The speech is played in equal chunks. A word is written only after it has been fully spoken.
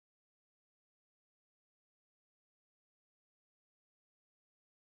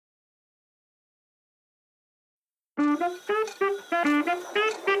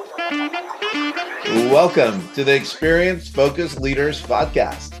Welcome to the Experience Focused Leaders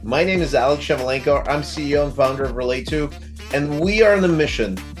podcast. My name is Alex Shevelenko. I'm CEO and founder of Relate2, and we are on a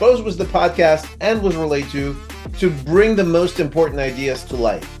mission, both with the podcast and with Relate2, to bring the most important ideas to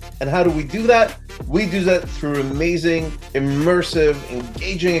life. And how do we do that? We do that through amazing, immersive,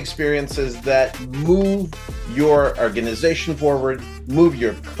 engaging experiences that move your organization forward, move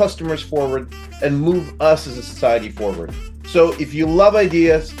your customers forward, and move us as a society forward. So if you love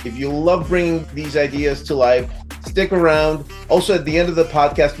ideas, if you love bringing these ideas to life, stick around. Also, at the end of the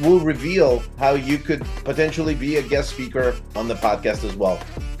podcast, we'll reveal how you could potentially be a guest speaker on the podcast as well.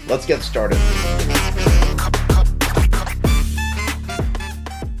 Let's get started.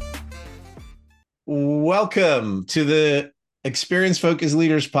 Welcome to the Experience Focused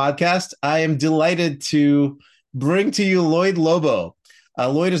Leaders podcast. I am delighted to bring to you Lloyed Lobo.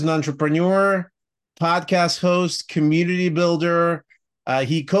 Lloyd is an entrepreneur, podcast host, community builder.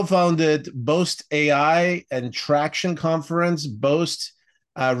 He co-founded Boast AI and Traction Conference. Boast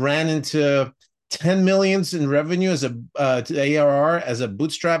ran into 10 millions in revenue as a ARR as a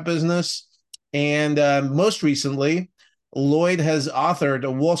bootstrap business. And most recently, Lloyd has authored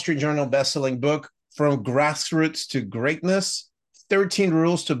a Wall Street Journal bestselling book, From Grassroots to Greatness, 13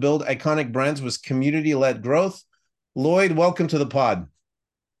 Rules to Build Iconic Brands with Community-Led Growth. Lloyd, welcome to the pod.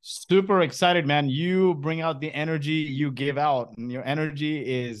 Super excited, man. You bring out the energy you give out, and your energy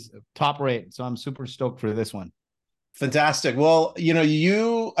is top rate. So I'm super stoked for this one. Fantastic. Well,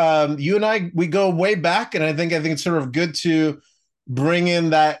 you and I, we go way back, and I think it's sort of good to bring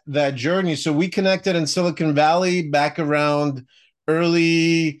in that journey. So we connected in Silicon Valley back around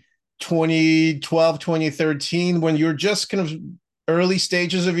early 2012, 2013, when you're just kind of early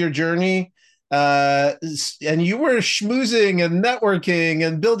stages of your journey. And you were schmoozing and networking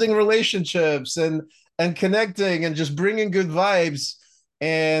and building relationships and connecting and just bringing good vibes.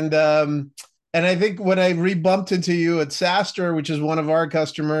 And I think when I re-bumped into you at SaaStr, which is one of our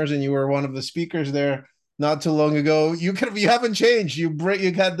customers, and you were one of the speakers there not too long ago, you haven't changed. You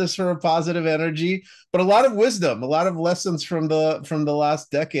had this sort of positive energy, but a lot of wisdom, a lot of lessons from the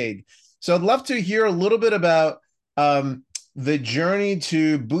last decade. So I'd love to hear a little bit about the journey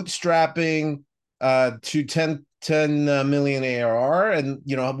to bootstrapping to 10 million ARR, and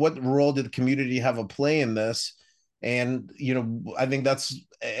what role did the community have a play in this? And I think that's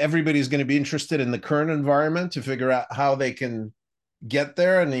everybody's going to be interested in the current environment to figure out how they can get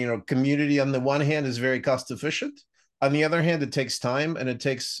there. And community on the one hand is very cost efficient. On the other hand, it takes time and it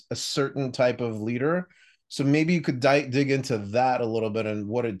takes a certain type of leader. So maybe you could dig into that a little bit and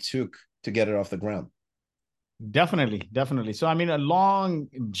what it took to get it off the ground. Definitely. So a long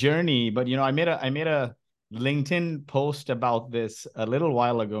journey, but I made a LinkedIn post about this a little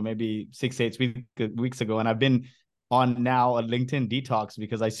while ago, maybe 6-8 weeks ago, and I've been on now a LinkedIn detox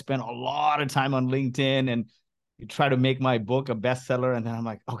because I spent a lot of time on LinkedIn and try to make my book a bestseller, and then I'm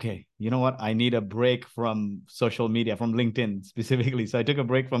like, okay, you know what? I need a break from social media, from LinkedIn specifically. So I took a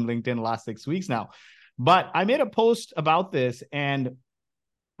break from LinkedIn the last 6 weeks now, but I made a post about this, and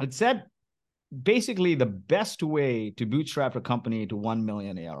it said basically the best way to bootstrap a company to 1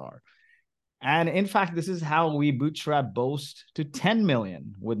 million ARR. And in fact, this is how we bootstrap Boast to 10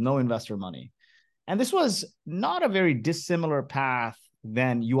 million with no investor money. And this was not a very dissimilar path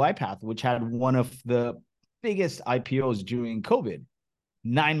than UiPath, which had one of the biggest IPOs during COVID,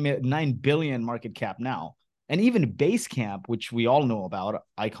 9 billion market cap now. And even Basecamp, which we all know about,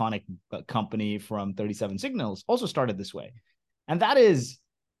 iconic company from 37 Signals, also started this way. And that is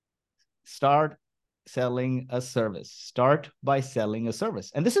start selling a service. Start by selling a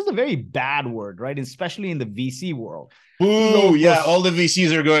service. And this is a very bad word, right? Especially in the VC world. Boo, yeah, all the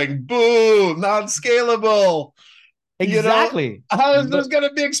VCs are going, boo, not scalable. Exactly. How is this going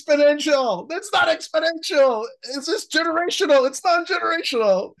to be exponential? It's not exponential. It's just generational. It's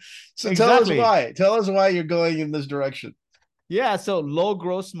non-generational. So exactly. Tell us why you're going in this direction. Yeah, so low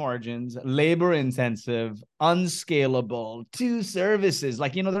gross margins, labor intensive, unscalable, two services.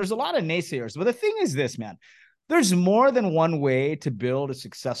 There's a lot of naysayers. But the thing is this, man, there's more than one way to build a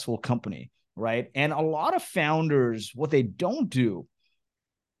successful company, right? And a lot of founders, what they don't do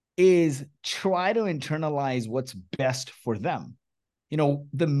is try to internalize what's best for them.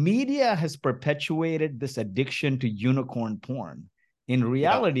 The media has perpetuated this addiction to unicorn porn. In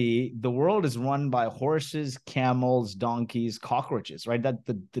reality, the world is run by horses, camels, donkeys, cockroaches, right? That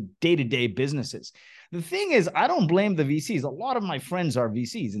the day-to-day businesses. The thing is, I don't blame the VCs. A lot of my friends are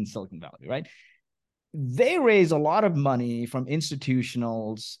VCs in Silicon Valley, right? They raise a lot of money from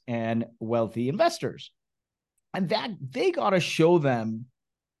institutionals and wealthy investors. And that they got to show them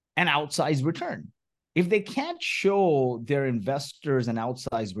an outsized return. If they can't show their investors an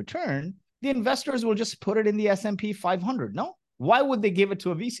outsized return, the investors will just put it in the S&P 500. No, why would they give it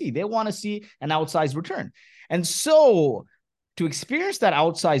to a VC? They want to see an outsized return. And so to experience that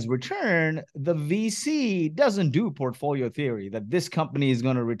outsized return, the VC doesn't do portfolio theory that this company is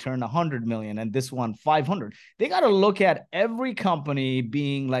going to return 100 million and this one 500. They got to look at every company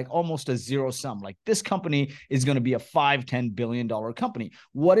being like almost a zero sum. Like this company is going to be a $5-10 billion company.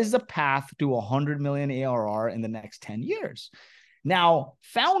 What is the path to 100 million ARR in the next 10 years? Now,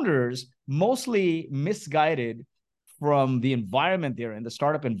 founders, mostly misguided from the environment they're in, the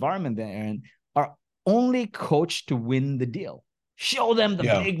startup environment they're in, are only coached to win the deal. Show them the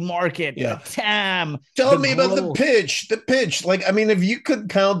Yeah. big market, the Yeah. TAM, Tell the me about the growth. pitch. The pitch. Like, I mean, if you could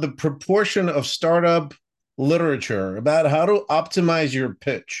count the proportion of startup literature about how to optimize your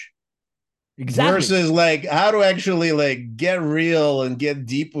pitch Exactly. versus like how to actually like get real and get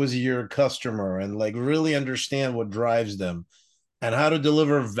deep with your customer and like really understand what drives them and how to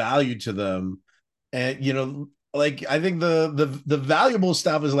deliver value to them. And like I think the valuable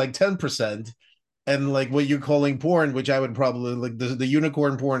stuff is like 10%. And like what you're calling porn, which I would probably like the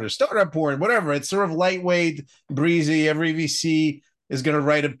unicorn porn or startup porn, whatever. It's sort of lightweight, breezy. Every VC is going to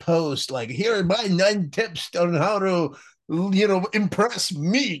write a post like, here are my 9 tips on how to, impress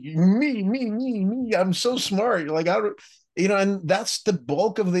me. I'm so smart. Like, how to, and that's the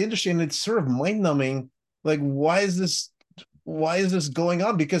bulk of the industry. And it's sort of mind numbing. Like, why is this going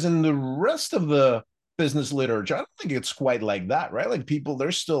on? Because in the rest of the business literature, I don't think it's quite like that, right? Like people,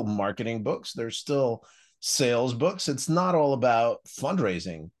 there's still marketing books, there's still sales books. It's not all about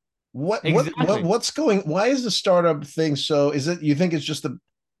fundraising. Exactly. What's going? Why is the startup thing so? Is it you think it's just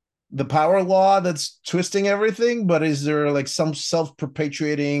the power law that's twisting everything? But is there like some self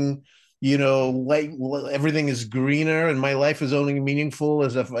perpetuating? Like everything is greener and my life is only meaningful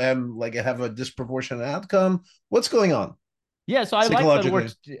as if I have a disproportionate outcome. What's going on Yeah, so psychologically?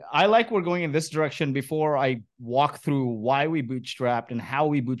 I like we're going in this direction before I walk through why we bootstrapped and how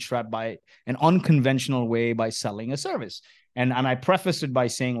we bootstrapped by an unconventional way by selling a service. And I prefaced it by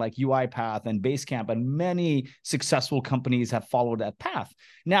saying like UiPath and Basecamp and many successful companies have followed that path.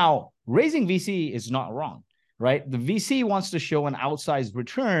 Now, raising VC is not wrong, right? The VC wants to show an outsized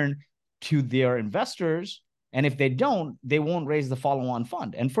return to their investors. And if they don't, they won't raise the follow-on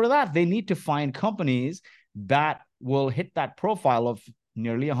fund. And for that, they need to find companies that will hit that profile of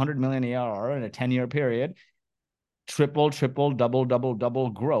nearly 100 million ARR in a 10-year period, triple, double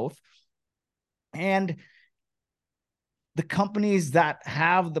growth. And the companies that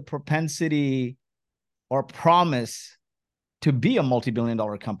have the propensity or promise to be a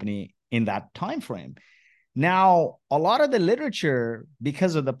multi-billion-dollar company in that time frame. Now, a lot of the literature,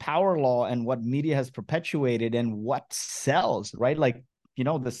 because of the power law and what media has perpetuated and what sells, right? Like,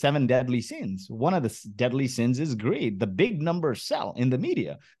 the 7 deadly sins. One of the deadly sins is greed. The big numbers sell in the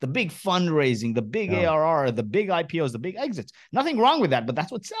media, the big fundraising, the big Yeah. ARR, the big IPOs, the big exits. Nothing wrong with that, but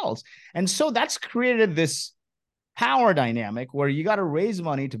that's what sells. And so that's created this power dynamic where you got to raise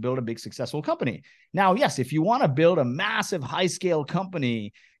money to build a big successful company. Now, yes, if you want to build a massive high scale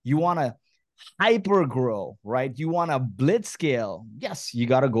company, you want to hyper grow, right? You want to blitz scale. Yes, you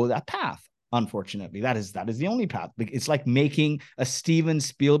got to go that path. Unfortunately, that is the only path. It's like making a Steven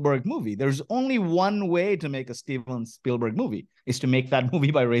Spielberg movie. There's only one way to make a Steven Spielberg movie is to make that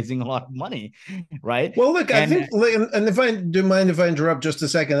movie by raising a lot of money, right? Well, look, I And think, and if I do mind if I interrupt just a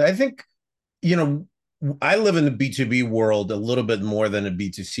second, I think, you know, I live in the B2B world a little bit more than a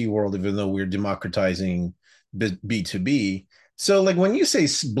B2C world, even though we're democratizing B2B. So, like when you say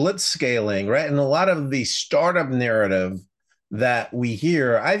split scaling, right, and a lot of the startup narrative that we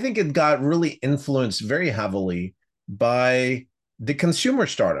hear, I think it got really influenced very heavily by the consumer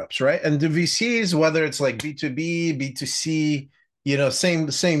startups, right? And the VCs, whether it's like B2B, B2C,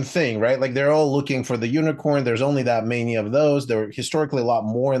 same thing, right? Like they're all looking for the unicorn. There's only that many of those. There were historically a lot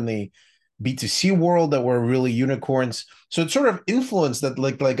more in the B2C world that were really unicorns. So it sort of influenced that,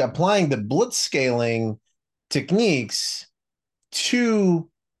 like applying the blitz scaling techniques to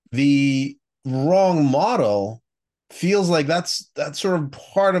the wrong model feels like that's sort of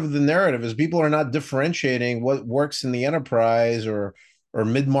part of the narrative is people are not differentiating what works in the enterprise or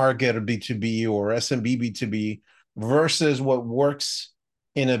mid-market or B2B or SMB B2B versus what works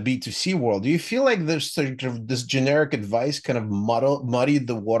in a B2C world. Do you feel like this generic advice kind of muddied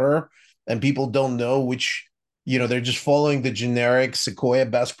the water and people don't know which, they're just following the generic Sequoia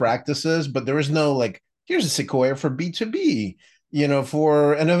best practices, but there is no like, here's a Sequoia for B2B,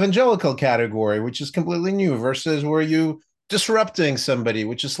 for an evangelical category, which is completely new versus where you disrupting somebody,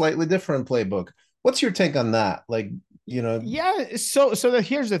 which is slightly different playbook. What's your take on that? Like, yeah, so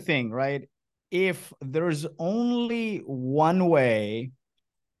here's the thing, right? if there's only one way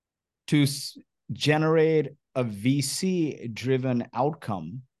to generate a VC driven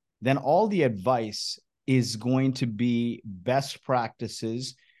outcome, then all the advice is going to be best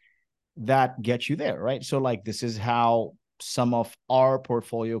practices that get you there, right? So like, this is how some of our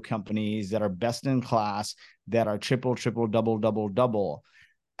portfolio companies that are best in class, that are triple, triple, double, double, double,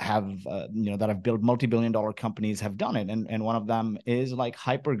 have that have built multi-billion-dollar companies have done it, and one of them is like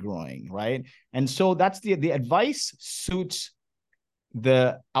hyper growing, right? And so that's the advice suits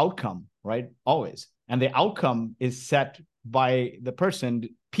the outcome, right? Always. And the outcome is set by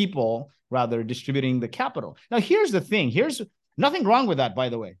the people rather, distributing the capital. Now, here's the thing. Here's nothing wrong with that, by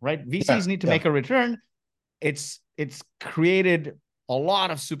the way, right? VCs need to make a return. It's created a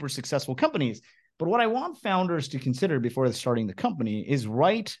lot of super successful companies. But what I want founders to consider before starting the company is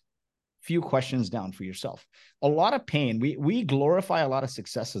write few questions down for yourself. A lot of pain. We glorify a lot of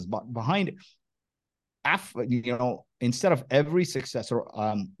successes, but behind, instead of every success,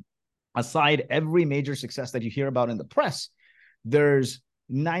 or aside every major success that you hear about in the press, there's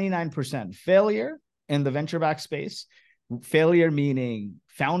 99% failure in the venture-backed space. Failure meaning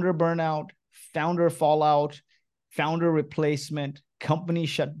founder burnout, founder fallout, founder replacement, company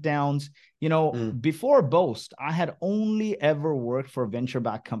shutdowns. Before Boast, I had only ever worked for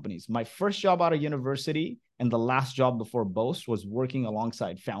venture-backed companies. My first job out of university and the last job before Boast was working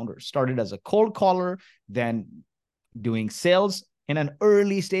alongside founders. Started as a cold caller, then doing sales in an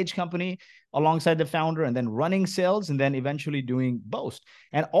early stage company alongside the founder, and then running sales, and then eventually doing Boast.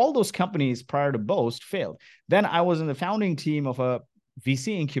 And all those companies prior to Boast failed. Then I was in the founding team of a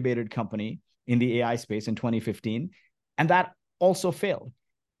VC incubated company in the AI space in 2015, and that also failed.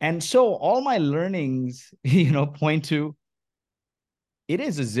 And so all my learnings, point to, it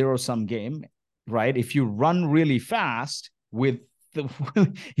is a zero-sum game, right? If you run really fast with the,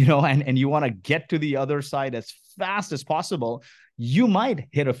 and you want to get to the other side as fast as possible, you might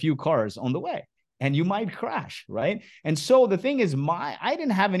hit a few cars on the way and you might crash, right? And so the thing is, I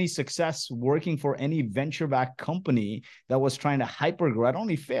didn't have any success working for any venture-backed company that was trying to hyper-grow. It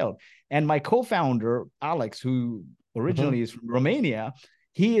only failed. And my co-founder, Alex, who originally is from Romania,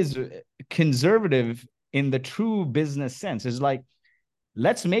 he is conservative in the true business sense. It's like,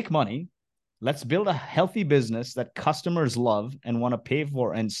 let's make money. Let's build a healthy business that customers love and want to pay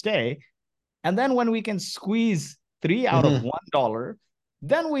for and stay. And then when we can squeeze 3 out of $1,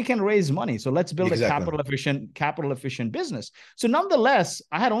 then we can raise money. So let's build a capital efficient business. So nonetheless,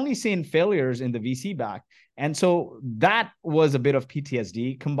 I had only seen failures in the VC back. And so that was a bit of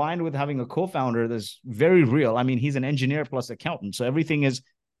PTSD combined with having a co-founder that's very real. I mean, he's an engineer plus accountant. So everything is,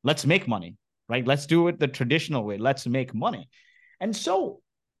 let's make money, right? Let's do it the traditional way. Let's make money. And so,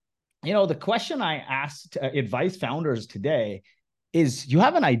 the question I asked advice founders today is, you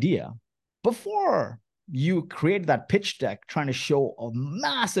have an idea. Before you create that pitch deck trying to show a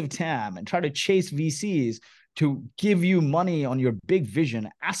massive TAM and try to chase VCs to give you money on your big vision,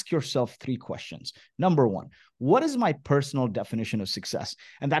 ask yourself 3 questions. Number 1, what is my personal definition of success?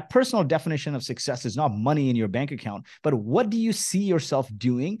 And that personal definition of success is not money in your bank account, but what do you see yourself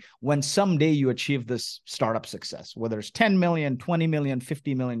doing when someday you achieve this startup success? Whether it's 10 million, 20 million,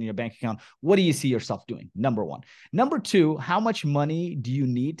 50 million in your bank account, what do you see yourself doing? Number 1. Number 2, how much money do you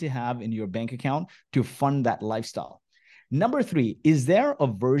need to have in your bank account to fund that lifestyle? Number 3, is there a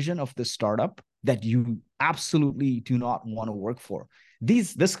version of the startup that you absolutely do not want to work for?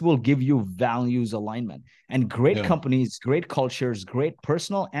 This will give you values alignment. And great companies, great cultures, great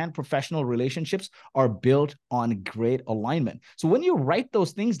personal and professional relationships are built on great alignment. So when you write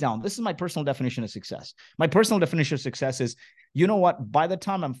those things down, this is my personal definition of success. My personal definition of success is, by the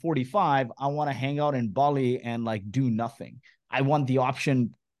time I'm 45, I want to hang out in Bali and do nothing. I want the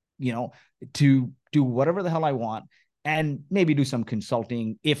option, to do whatever the hell I want, and maybe do some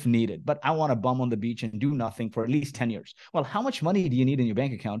consulting if needed. But I want to bum on the beach and do nothing for at least 10 years. Well, how much money do you need in your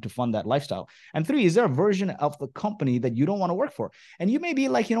bank account to fund that lifestyle? And 3, is there a version of the company that you don't want to work for? And you may be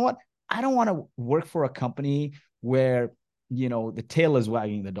like, I don't want to work for a company where, the tail is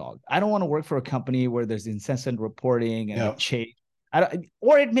wagging the dog. I don't want to work for a company where there's incessant reporting and chase.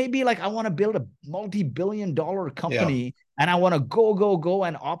 Or it may be like, I want to build a multi-billion-dollar company and I want to go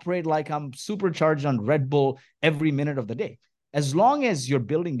and operate like I'm supercharged on Red Bull every minute of the day. As long as you're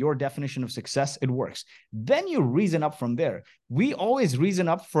building your definition of success, it works. Then you reason up from there. We always reason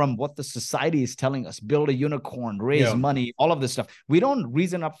up from what the society is telling us. Build a unicorn, raise money, all of this stuff. We don't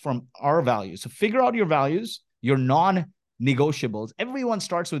reason up from our values. So figure out your values, your non-negotiables. Everyone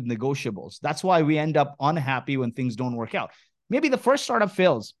starts with negotiables. That's why we end up unhappy when things don't work out. Maybe the first startup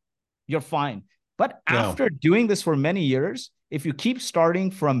fails. You're fine. But after doing this for many years, if you keep starting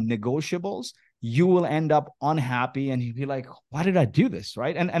from negotiables, you will end up unhappy and you'll be like, why did I do this?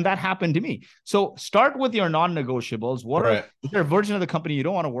 Right. And that happened to me. So start with your non-negotiables. Right. Is there a version of the company you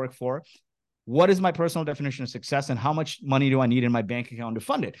don't want to work for? What is my personal definition of success, and how much money do I need in my bank account to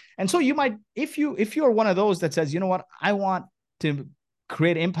fund it? And so you might, if you're one of those that says, you know what, I want to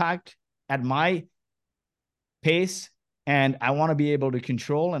create impact at my pace, and I want to be able to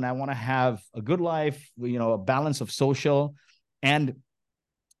control, and I want to have a good life, a balance of social and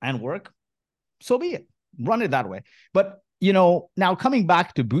work, so be it. Run it that way. But now coming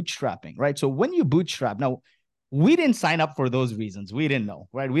back to bootstrapping, right? So when you bootstrap, now we didn't sign up for those reasons. We didn't know,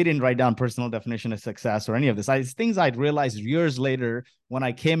 right? We didn't write down personal definition of success or any of this. Things I'd realized years later when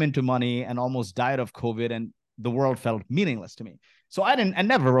I came into money and almost died of COVID and the world felt meaningless to me. So I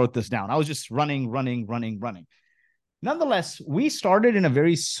never wrote this down. I was just running. Nonetheless, we started in a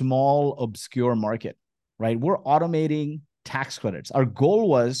very small, obscure market, right? We're automating tax credits. Our goal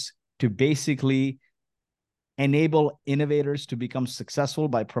was to basically enable innovators to become successful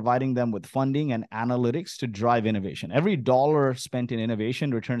by providing them with funding and analytics to drive innovation. Every dollar spent in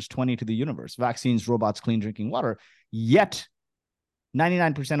innovation returns 20 to the universe. Vaccines, robots, clean drinking water. Yet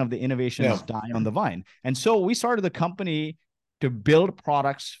 99% of the innovations die on the vine. And so we started the company to build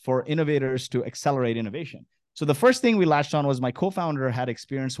products for innovators to accelerate innovation. So the first thing we latched on was my co-founder had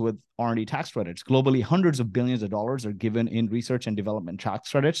experience with R&D tax credits. Globally, hundreds of billions of dollars are given in research and development tax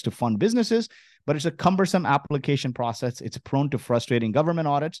credits to fund businesses, but it's a cumbersome application process. It's prone to frustrating government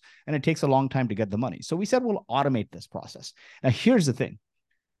audits, and it takes a long time to get the money. So we said, we'll automate this process. Now, here's the thing.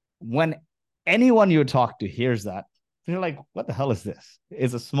 When anyone you talk to hears that, they're like, what the hell is this?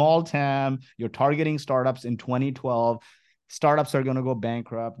 It's a small TAM. You're targeting startups in 2012. Startups are going to go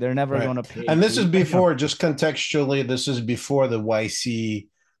bankrupt. They're never going to pay. And this is before, just contextually, this is before the YC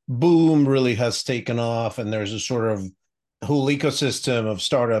boom really has taken off. And there's a sort of whole ecosystem of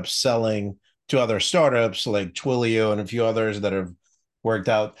startups selling to other startups like Twilio and a few others that have worked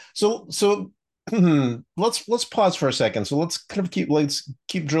out. So let's pause for a second. So let's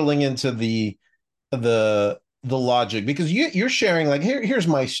keep drilling into the logic, because you're sharing like, here's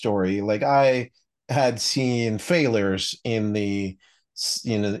my story. Like I had seen failures in the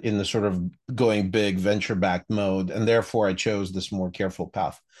sort of going big venture backed mode, and therefore I chose this more careful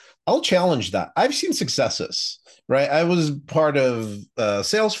path. I'll challenge that. I've seen successes, right? I was part of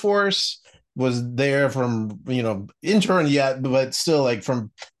Salesforce, was there from intern yet, but still like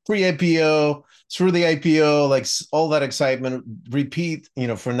from pre-IPO through the IPO, like all that excitement, repeat, for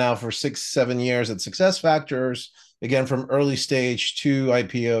 6-7 years at Success Factors, again from early stage to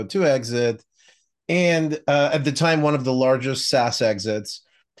IPO to exit. And at the time, one of the largest SaaS exits.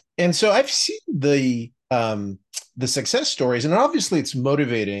 And so I've seen the success stories, and obviously it's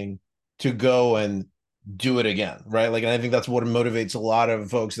motivating to go and do it again, right? Like, and I think that's what motivates a lot of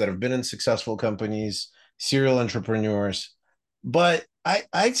folks that have been in successful companies, serial entrepreneurs. But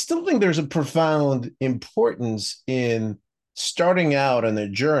I still think there's a profound importance in starting out on a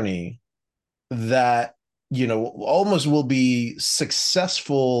journey that, almost will be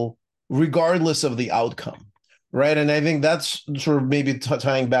successful regardless of the outcome, right? And I think that's sort of maybe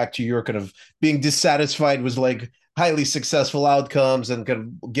tying back to your kind of being dissatisfied with like highly successful outcomes and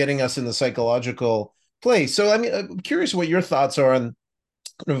kind of getting us in the psychological place. So, I mean, I'm curious what your thoughts are on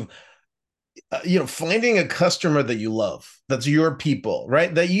kind of, finding a customer that you love, that's your people,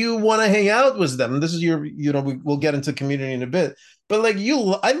 right? That you want to hang out with them. This is your, we'll get into community in a bit, but like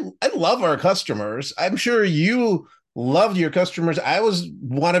I love our customers. I'm sure you loved your customers. I was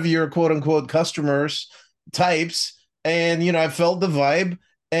one of your quote unquote customers types, and I felt the vibe,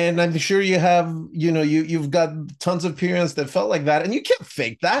 and I'm sure you have, you've got tons of parents that felt like that, and you can't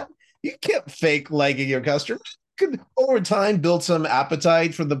fake that. You can't fake liking your customers. You could over time build some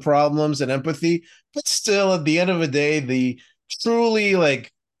appetite for the problems and empathy, but still at the end of the day, the truly like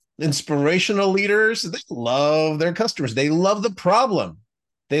inspirational leaders, they love their customers. They love the problem.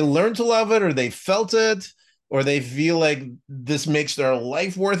 They learn to love it, or they felt it, or they feel like this makes their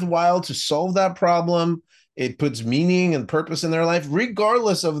life worthwhile to solve that problem. It puts meaning and purpose in their life,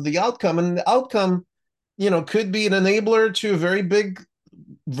 regardless of the outcome. And the outcome, could be an enabler to a very big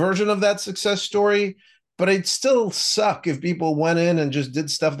version of that success story, but it'd still suck if people went in and just did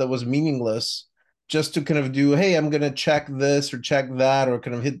stuff that was meaningless just to kind of do, hey, I'm going to check this or check that, or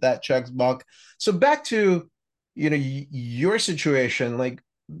kind of hit that checkbox. So back to, your situation, like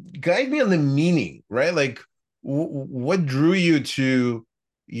guide me on the meaning, right? Like, what drew you to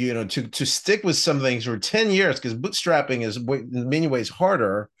to stick with some things for 10 years, because bootstrapping is in many ways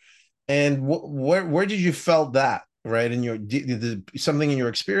harder, and where did you felt that, right? In your something in your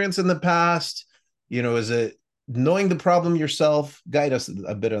experience in the past, is it knowing the problem yourself, guide us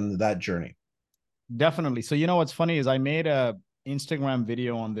a bit on that journey. Definitely. So, you know, what's funny is I made a Instagram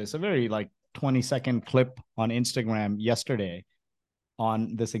video on this, a very like 20-second clip on Instagram yesterday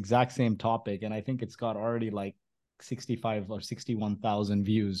on this exact same topic. And I think it's got already like 65 or 61,000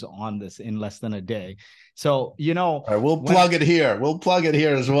 views on this in less than a day. So, you know, all right, we'll plug it here. We'll plug it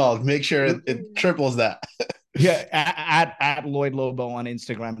here as well. Make sure it triples that. Yeah, at Lloyd Lobo on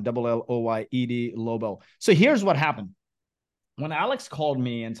Instagram, LLOYED Lobo. So here's what happened. When Alex called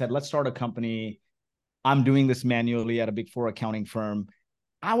me and said, let's start a company, I'm doing this manually at a big four accounting firm.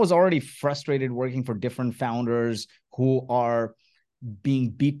 I was already frustrated working for different founders who are being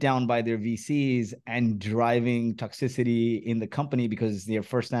beat down by their VCs and driving toxicity in the company because they're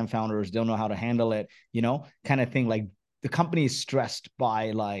first-time founders, don't know how to handle it, you know, kind of thing. Like the company is stressed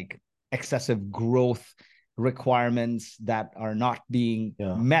by like excessive growth requirements that are not being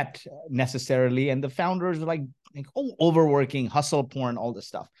met necessarily. And the founders are like overworking, hustle porn, all this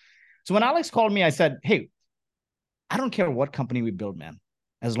stuff. So when Alex called me, I said, hey, I don't care what company we build, man.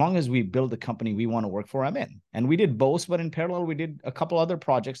 As long as we build the company we want to work for, I'm in. And we did both, but in parallel, we did a couple other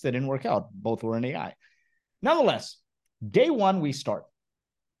projects that didn't work out. Both were in AI. Nonetheless, day one, we start.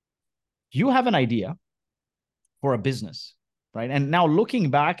 You have an idea for a business, right? And now looking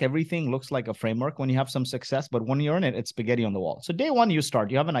back, everything looks like a framework when you have some success, but when you're in it, it's spaghetti on the wall. So day one, you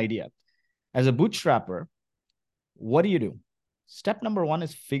start, you have an idea. As a bootstrapper, what do? Step number one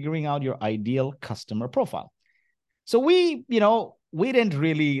is figuring out your ideal customer profile. So we didn't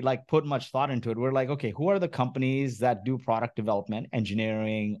really like put much thought into it. We're like, okay, who are the companies that do product development,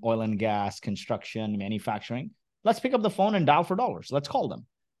 engineering, oil and gas, construction, manufacturing? Let's pick up the phone and dial for dollars. Let's call them.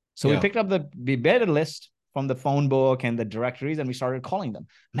 So we picked up the embedded list from the phone book and the directories, and we started calling them.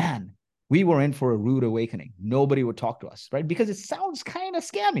 Man, we were in for a rude awakening. Nobody would talk to us, right? Because it sounds kind of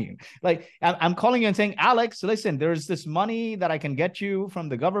scammy. Like I'm calling you and saying, Alex, listen, there's this money that I can get you from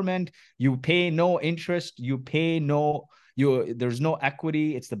the government. You pay no interest. There's no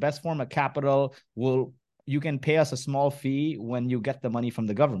equity. It's the best form of capital. You can pay us a small fee when you get the money from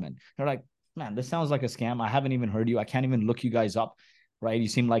the government. They're like, man, this sounds like a scam. I haven't even heard you. I can't even look you guys up, right? You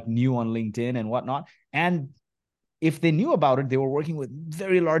seem like new on LinkedIn and whatnot. And if they knew about it, they were working with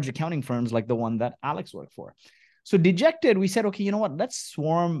very large accounting firms like the one that Alex worked for. So dejected, we said, okay, you know what? Let's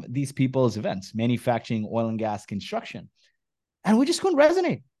swarm these people's events, manufacturing, oil and gas, construction. And we just couldn't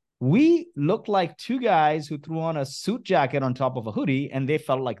resonate. We looked like two guys who threw on a suit jacket on top of a hoodie, and they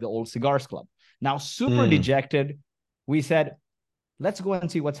felt like the old cigars club. Now, super dejected, we said, let's go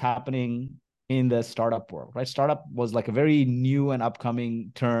and see what's happening in the startup world, right? Startup was like a very new and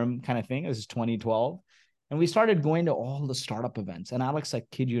upcoming term kind of thing. This is 2012. And we started going to all the startup events. And Alex, I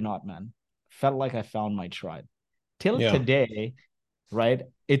kid you not, man, felt like I found my tribe. Till today, right?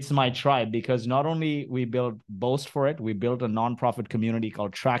 It's my tribe because not only we built Boast for it, we built a nonprofit community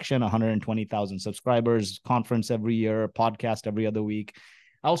called Traction, 120,000 subscribers, conference every year, podcast every other week.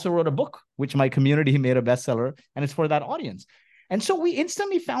 I also wrote a book, which my community made a bestseller, and it's for that audience. And so we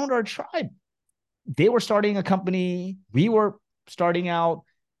instantly found our tribe. They were starting a company. We were starting out.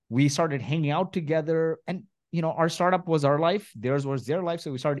 We started hanging out together, and our startup was our life. Theirs was their life.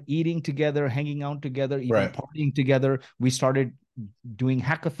 So we started eating together, hanging out together, even partying together. We started doing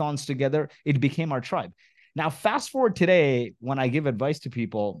hackathons together. It became our tribe. Now, fast forward today, when I give advice to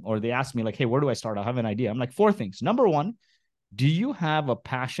people or they ask me like, hey, where do I start? I have an idea. I'm like, 4 things. Number one, do you have a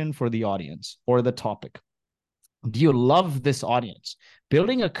passion for the audience or the topic? Do you love this audience?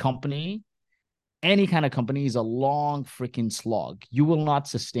 Building a company, any kind of company, is a long freaking slog. You will not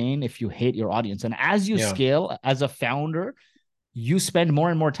sustain if you hate your audience. And as you scale as a founder, you spend more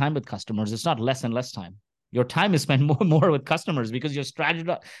and more time with customers. It's not less and less time. Your time is spent more and more with customers because you're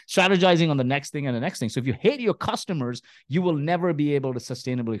strategizing on the next thing and the next thing. So if you hate your customers, you will never be able to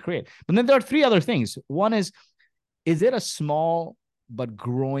sustainably create. But then there are 3 other things. One is it a small but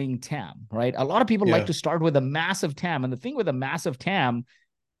growing TAM, right? A lot of people like to start with a massive TAM. And the thing with a massive TAM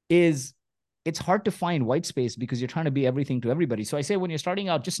is it's hard to find white space because you're trying to be everything to everybody. So I say when you're starting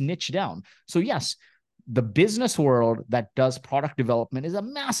out, just niche down. So yes, the business world that does product development is a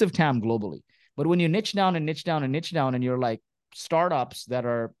massive TAM globally. But when you niche down and niche down and niche down, and you're like startups that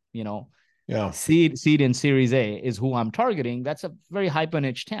are, seed and Series A is who I'm targeting, that's a very hyper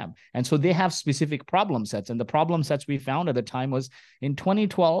niche TAM. And so they have specific problem sets. And the problem sets we found at the time was in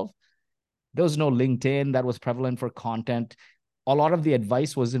 2012, there was no LinkedIn that was prevalent for content. a lot of the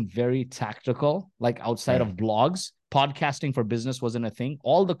advice wasn't very tactical, like outside Right. of blogs. Podcasting for business wasn't a thing.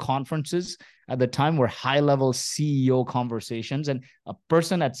 All the conferences at the time were high level CEO conversations. And a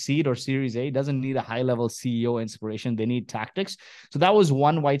person at seed or series A doesn't need a high level CEO inspiration. They need tactics. So that was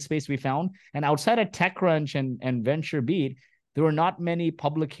one white space we found. And outside of TechCrunch and Venture Beat, there were not many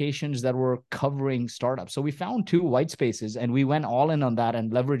publications that were covering startups. So we found two white spaces and we went all in on that and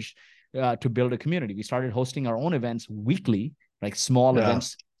leveraged to build a community. We started hosting our own events weekly, like small Yeah.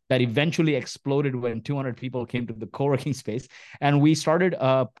 events that eventually exploded when 200 people came to the co-working space. And we started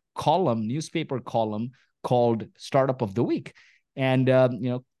a newspaper column called Startup of the Week. And,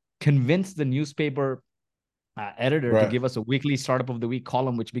 convinced the newspaper editor to Right. give us a weekly Startup of the Week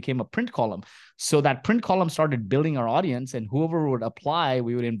column, which became a print column. So that print column started building our audience, and whoever would apply,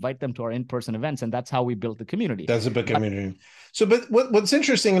 we would invite them to our in-person events. And that's how we built the community. That's a big But community. So, but what's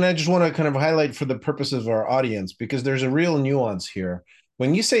interesting, and I just want to kind of highlight for the purposes of our audience, because there's a real nuance here.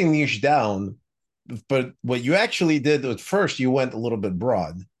 When you say niche down, but what you actually did at first, you went a little bit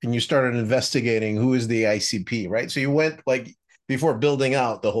broad and you started investigating who is the ICP, right? So you went like before building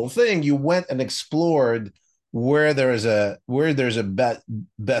out the whole thing, you went and explored where there's a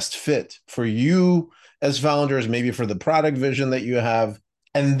best fit for you as founders, maybe for the product vision that you have,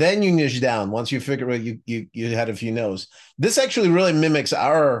 and then you niche down once you figure out you had a few no's. This actually really mimics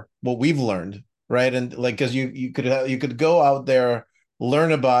our what we've learned, right? And like because you could go out there,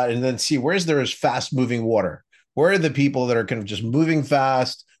 learn about, and then see where's there is fast moving water. Where are the people that are kind of just moving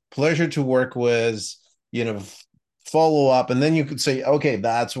fast, pleasure to work with, you know, follow up, and then you could say, okay,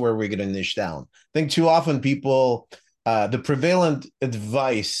 that's where we're going to niche down. I think too often people, the prevalent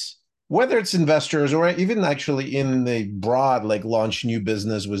advice, whether it's investors or even actually in the broad, like launch new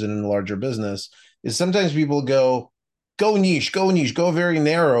business within a larger business, is sometimes people go niche, go very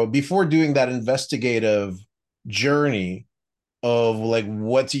narrow before doing that investigative journey of like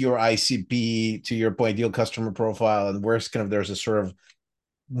what's your ICP, to your point, ideal customer profile, and where's kind of there's a sort of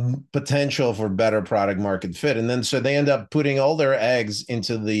potential for better product market fit. And then so they end up putting all their eggs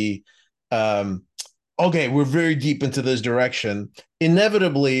into the um okay, we're very deep into this direction.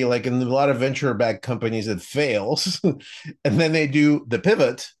 Inevitably, like in a lot of venture backed companies, it fails. And then they do the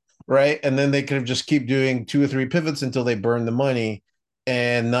pivot, right? And then they kind of just keep doing two or three pivots until they burn the money.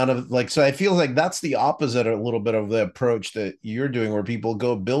 And none of like, so I feel like that's the opposite a little bit of the approach that you're doing, where people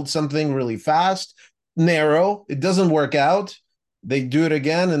go build something really fast, narrow, it doesn't work out. They do it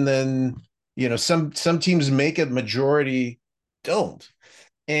again. And then, some teams make it, majority don't.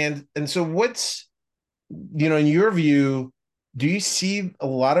 And so what's, in your view, do you see a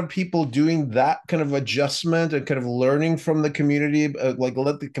lot of people doing that kind of adjustment and kind of learning from the community, like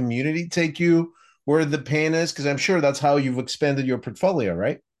let the community take you where the pain is? Because I'm sure that's how you've expanded your portfolio,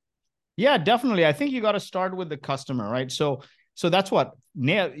 right? yeah, definitely. I think you got to start with the customer, right? So that's what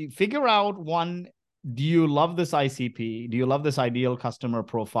figure out one. Do you love this ICP? Do you love this ideal customer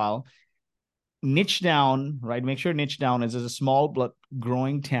profile? Niche down, right? Make sure niche down is a small but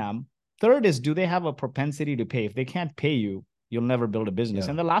growing TAM. Third is, do they have a propensity to pay? If they can't pay you, you'll never build a business.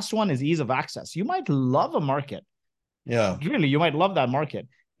 Yeah. And the last one is ease of access. You might love a market. Yeah. Really, you might love that market.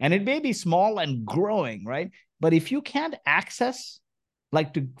 And it may be small and growing, right? But if you can't access,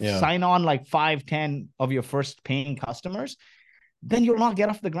 like to Yeah. sign on like 5, 10 of your first paying customers, then you'll not get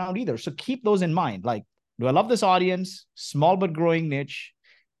off the ground either. So keep those in mind. Like, do I love this audience? Small but growing niche,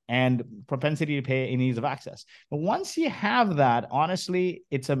 and propensity to pay in ease of access. But once you have that, honestly,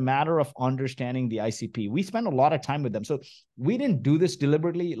 it's a matter of understanding the ICP. We spend a lot of time with them. So we didn't do this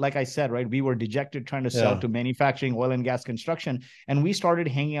deliberately. Like I said, right, we were dejected trying to sell Yeah. to manufacturing, oil and gas, construction, and we started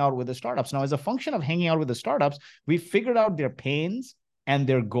hanging out with the startups. Now, as a function of hanging out with the startups, we figured out their pains and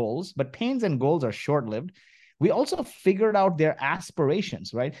their goals, but pains and goals are short-lived. We also figured out their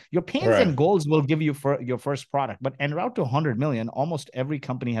aspirations, right? Your pains Right. and goals will give you for your first product, but en route to 100 million, almost every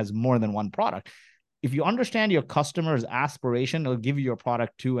company has more than one product. If you understand your customer's aspiration, it'll give you your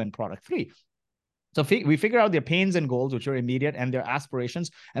product 2 and product 3. So we figure out their pains and goals, which are immediate, and their aspirations,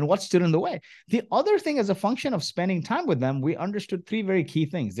 and what stood in the way. The other thing, as a function of spending time with them, we understood 3 very key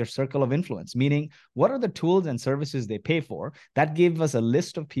things: their circle of influence, meaning what are the tools and services they pay for. That gave us a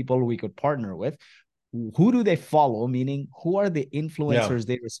list of people we could partner with. Who do they follow, meaning who are the Yeah. influencers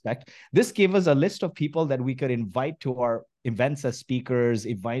they respect. This gave us a list of people that we could invite to our events as speakers,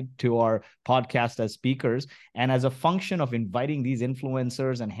 invite to our podcast as speakers. And as a function of inviting these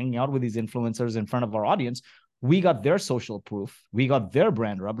influencers and hanging out with these influencers in front of our audience, we got their social proof, we got their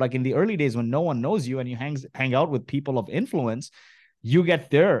brand rub. Like in the early days when no one knows you and you hang out with people of influence, you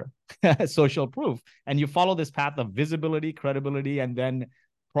get their social proof, and you follow this path of visibility, credibility, and then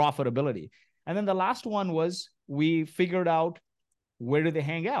profitability. And then the last one was, we figured out where do they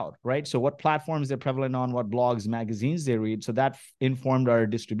hang out, right? So what platforms they're prevalent on, what blogs, magazines they read. So that informed our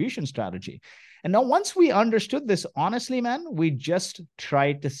distribution strategy. And now once we understood this, honestly, man, we just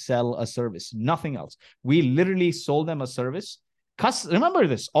tried to sell a service, nothing else. We literally sold them a service. Remember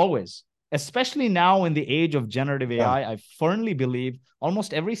this always, especially now in the age of generative Yeah. AI, I firmly believe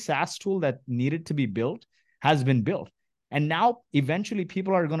almost every SaaS tool that needed to be built has been built. And now eventually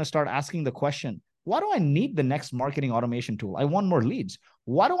people are going to start asking the question, why do I need the next marketing automation tool? I want more leads.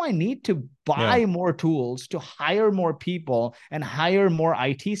 Why do I need to Yeah. buy more tools, to hire more people and hire more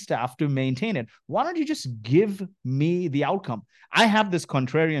IT staff to maintain it? Why don't you just give me the outcome? I have this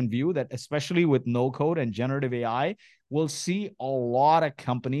contrarian view that, especially with no code and generative AI, we'll see a lot of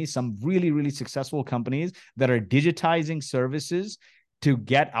companies, some really, really successful companies that are digitizing services to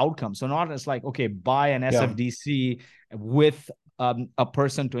get outcomes. So not as like, okay, buy an Yeah. SFDC with a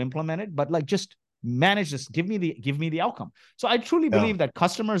person to implement it, but like just manage this, give me the outcome. So I truly Yeah. believe that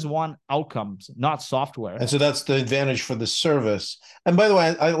customers want outcomes, not software. And so that's the advantage for the service. And by the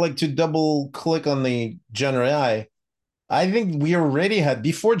way, I like to double click on the Gen AI. I think we already had,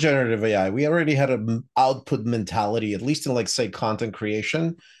 before generative AI, we already had an output mentality, at least in like, say, content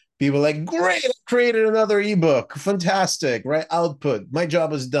creation. People like, great, I created another ebook. Fantastic, right? Output. My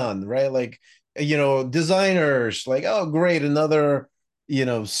job is done, right? Like, designers like, oh, great, another,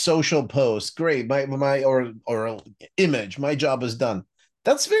 social post. Great. Or image. My job is done.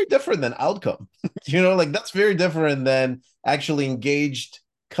 That's very different than outcome. Like that's very different than actually engaged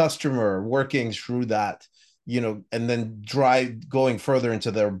customer working through that, and then drive going further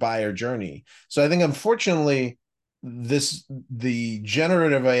into their buyer journey. So I think, unfortunately, the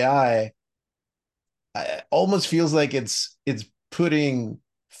generative AI almost feels like it's putting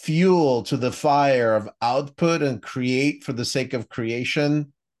fuel to the fire of output and create for the sake of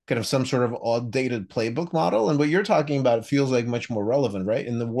creation, kind of some sort of outdated playbook model. And what you're talking about, it feels like much more relevant, right?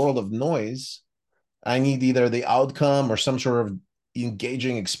 In the world of noise, I need either the outcome or some sort of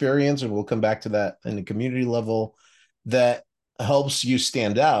engaging experience, and we'll come back to that in the community level, that helps you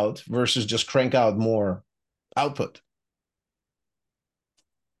stand out versus just crank out more output.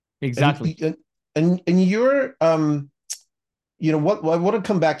 And Exactly. and you're what I want to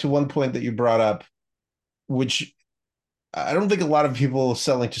come back to one point that you brought up, which I don't think a lot of people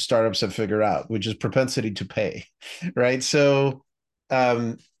selling to startups have figured out, which is propensity to pay, right? So,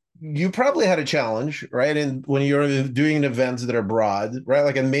 um, you probably had a challenge, right? And when you're doing events that are broad, right?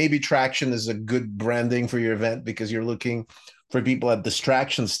 Like, and maybe traction is a good branding for your event because you're looking for people at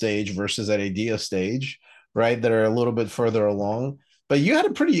distraction stage versus at idea stage, right? That are a little bit further along. But you had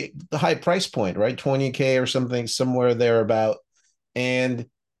a pretty high price point, right? 20K or something, somewhere thereabout. And,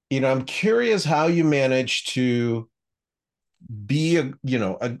 I'm curious how you managed to be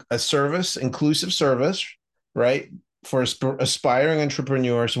a service, inclusive service, right, for aspiring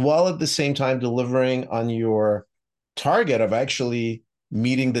entrepreneurs, while at the same time delivering on your target of actually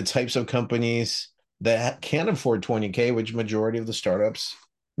meeting the types of companies that can afford 20K, which majority of the startups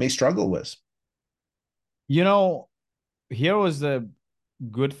may struggle with. You know, here was the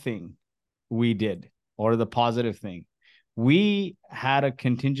good thing we did, or the positive thing. We had a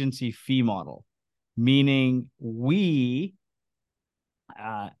contingency fee model, meaning we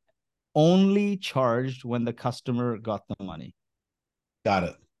uh, only charged when the customer got the money. Got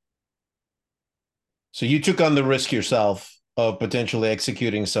it. So you took on the risk yourself of potentially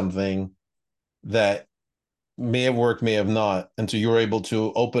executing something that may have worked, may have not, and so you were able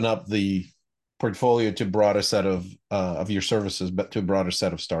to open up the portfolio to broader set of your services, but to a broader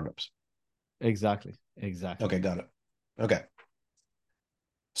set of startups. Exactly. Exactly. Okay, got it. Okay,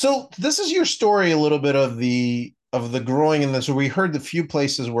 so this is your story, a little bit of the growing in this. So we heard the few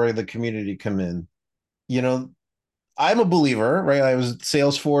places where the community come in. You know, I'm a believer, right? I was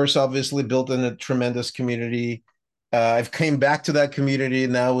Salesforce, obviously built in a tremendous community. I've came back to that community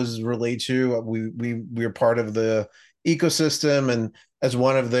and now was relayed to. We're part of the ecosystem, and as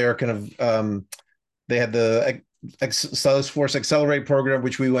one of their kind of they had the Salesforce Accelerate program,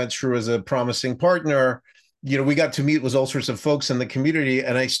 which we went through as a promising partner. We got to meet with all sorts of folks in the community,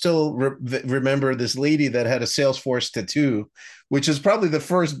 and I still remember this lady that had a Salesforce tattoo, which is probably the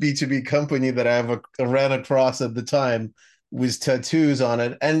first B2B company that I ran across at the time with tattoos on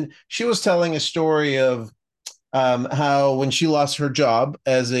it. And she was telling a story of how when she lost her job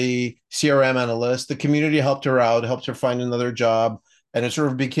as a CRM analyst, the community helped her out, helped her find another job, and it sort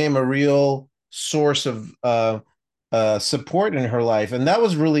of became a real source of support in her life, and that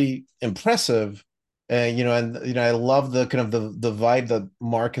was really impressive. I love the kind of the vibe that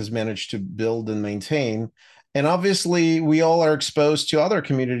Mark has managed to build and maintain. And obviously, we all are exposed to other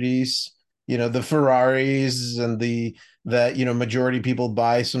communities, the Ferraris and that, majority people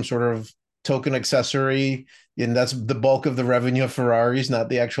buy some sort of token accessory, and that's the bulk of the revenue of Ferraris, not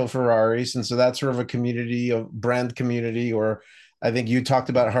the actual Ferraris. And so that's sort of a community, of brand community. Or I think you talked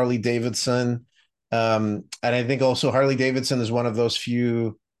about Harley Davidson. And I think also Harley Davidson is one of those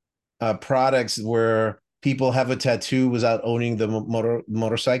few products where people have a tattoo without owning the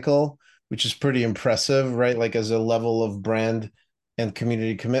motorcycle, which is pretty impressive, right? Like as a level of brand and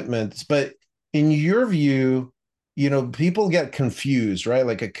community commitments. But in your view, people get confused, right?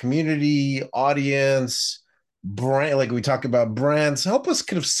 Like a community, audience, brand, like we talk about brands. Help us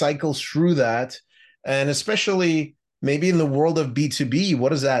kind of cycle through that. And especially maybe in the world of B2B, what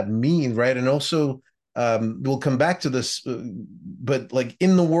does that mean, right? And also, we'll come back to this, but like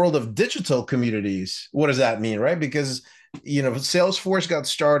in the world of digital communities, what does that mean, right? Because Salesforce got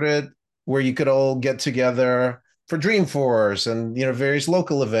started where you could all get together for Dreamforce and various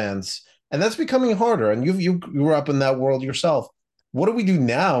local events, and that's becoming harder. And you grew up in that world yourself. What do we do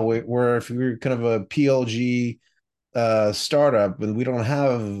now, where if we're kind of a PLG startup and we don't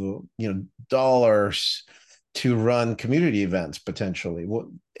have dollars to run community events potentially? What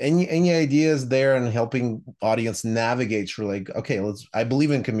any ideas there in helping audience navigate through, like, okay, I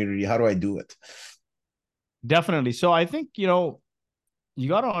believe in community, how do I do it? Definitely. So I think, you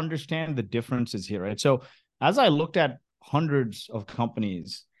got to understand the differences here, right? So as I looked at hundreds of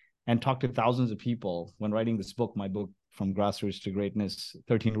companies and talked to thousands of people when writing this book, my book, From Grassroots to Greatness,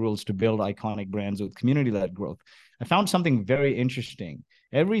 13 Rules to Build Iconic Brands with Community-Led Growth, I found something very interesting.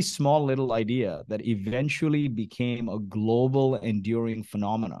 Every small little idea that eventually became a global enduring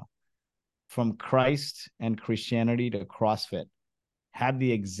phenomena, from Christ and Christianity to CrossFit, had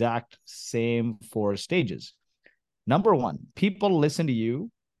the exact same 4 stages. Number one, people listen to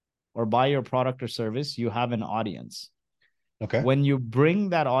you or buy your product or service, you have an audience. Okay. When you bring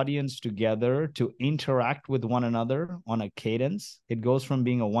that audience together to interact with one another on a cadence, it goes from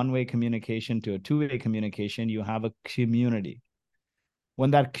being a one-way communication to a two-way communication. You have a community.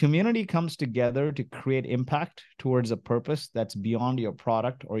 When that community comes together to create impact towards a purpose that's beyond your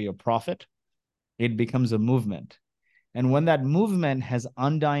product or your profit, it becomes a movement. And when that movement has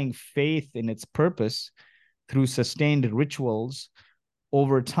undying faith in its purpose through sustained rituals,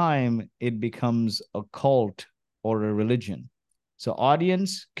 over time, it becomes a cult or a religion. So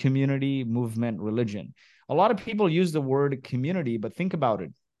audience, community, movement, religion. A lot of people use the word community, but think about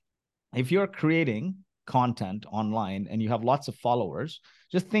it. If you're creating content online and you have lots of followers,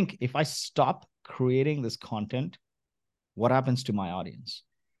 just think, if I stop creating this content, what happens to my audience?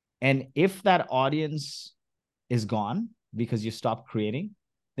 And if that audience is gone because you stop creating,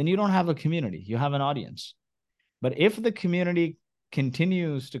 then you don't have a community, you have an audience. But if the community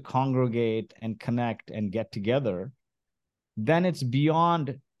continues to congregate and connect and get together, then it's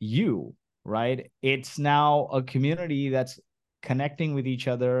beyond you, right? It's now a community that's connecting with each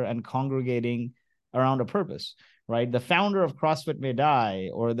other and congregating around a purpose, right? The founder of CrossFit may die,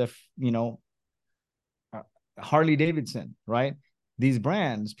 or Harley Davidson, right? These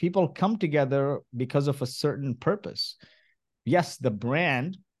brands, people come together because of a certain purpose. Yes, the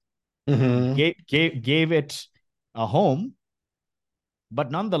brand Mm-hmm. gave it a home,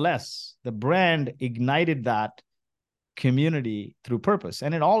 but nonetheless, the brand ignited that community through purpose.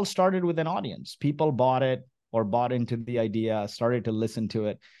 And it all started with an audience. People bought it or bought into the idea, started to listen to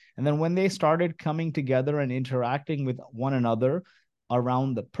it. And then when they started coming together and interacting with one another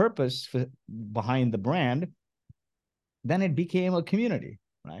around the purpose behind the brand, then it became a community,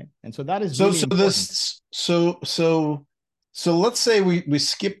 right? And so that is So really so important. this so let's say we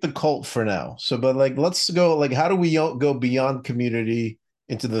skip the cult for now. So but like let's go, like, how do we go beyond community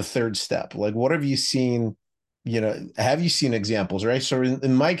into the third step? Like what have you seen, have you seen examples, right? So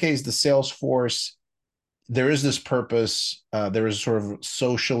in my case, the Salesforce, there is this purpose, there is sort of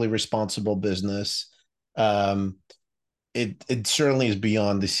socially responsible business. Um, it certainly is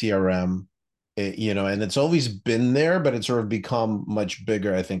beyond the CRM, and it's always been there, but it's sort of become much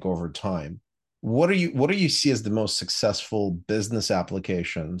bigger, I think, over time. What do you see as the most successful business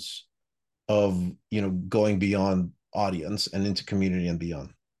applications of going beyond audience and into community and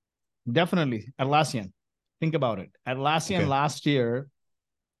beyond? Definitely. Atlassian. Think about it. Atlassian Okay. last year,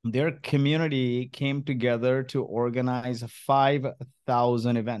 their community came together to organize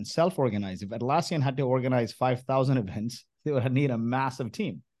 5,000 events, self-organized. If Atlassian had to organize 5,000 events, they would need a massive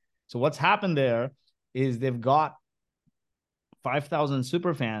team. So what's happened there is they've got 5,000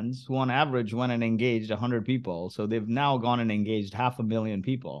 super fans who on average went and engaged 100 people. So they've now gone and engaged 500,000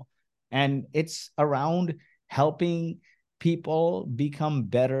 people. And it's around helping people become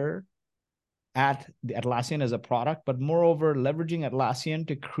better at the Atlassian as a product, but moreover, leveraging Atlassian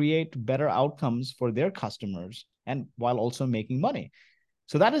to create better outcomes for their customers and while also making money.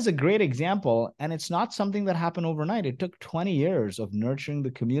 So that is a great example. And it's not something that happened overnight. It took 20 years of nurturing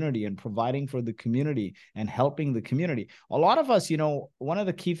the community and providing for the community and helping the community. A lot of us, one of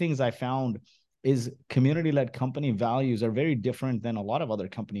the key things I found is community-led company values are very different than a lot of other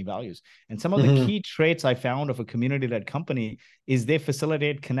company values. And some of the key traits I found of a community-led company is they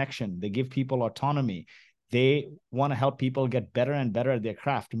facilitate connection. They give people autonomy. They want to help people get better and better at their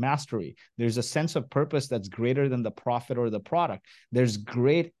craft, mastery. There's a sense of purpose that's greater than the profit or the product. There's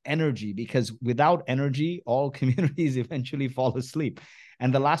great energy, because without energy, all communities eventually fall asleep.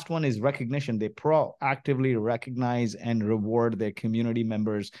 And the last one is recognition. They proactively recognize and reward their community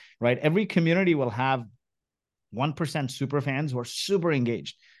members, right? Every community will have 1% super fans who are super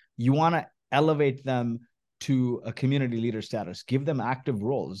engaged. You want to elevate them to a community leader status, give them active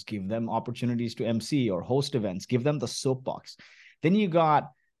roles, give them opportunities to MC or host events, give them the soapbox. Then you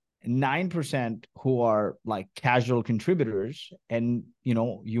got 9% who are like casual contributors, and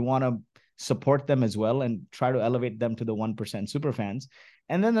you want to support them as well and try to elevate them to the 1% super fans.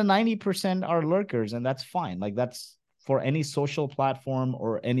 And then the 90% are lurkers, and that's fine. Like, that's for any social platform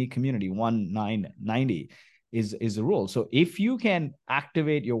or any community. 1-9-90 is the rule. So if you can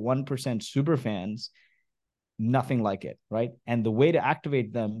activate your 1% super fans, nothing like it, right? And the way to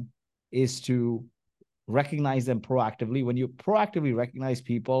activate them is to recognize them proactively. When you proactively recognize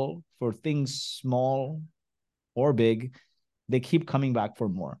people for things small or big, they keep coming back for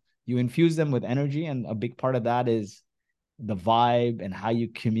more. You infuse them with energy, and a big part of that is the vibe and how you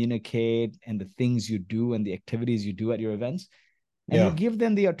communicate and the things you do and the activities you do at your events. And you give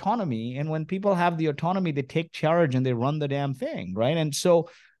them the autonomy. And when people have the autonomy, they take charge and they run the damn thing, right? And so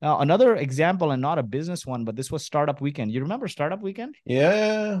another example, and not a business one, but this was Startup Weekend. You remember Startup Weekend?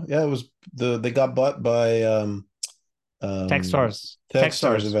 Yeah. It was they got bought by Techstars.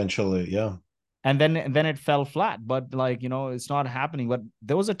 Techstars eventually. Yeah. And then it fell flat, but it's not happening. But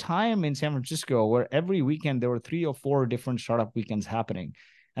there was a time in San Francisco where every weekend there were 3 or 4 different startup weekends happening.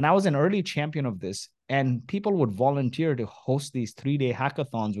 And I was an early champion of this. And people would volunteer to host these 3-day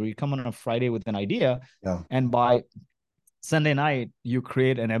hackathons where you come on a Friday with an idea. Yeah. And by Sunday night, you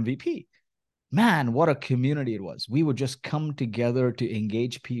create an MVP. Man, what a community it was. We would just come together to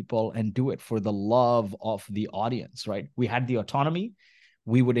engage people and do it for the love of the audience, right? We had the autonomy.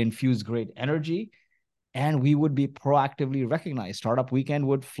 We would infuse great energy, and we would be proactively recognized. Startup Weekend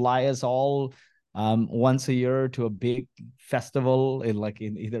would fly us all once a year to a big festival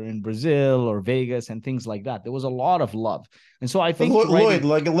either in Brazil or Vegas and things like that. There was a lot of love. And so I think Lloyd,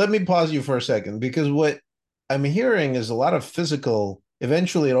 let me pause you for a second, because what I'm hearing is a lot of physical.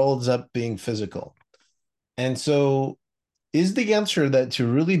 Eventually it all ends up being physical. And so is the answer that to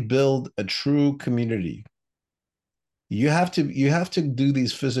really build a true community, you have to do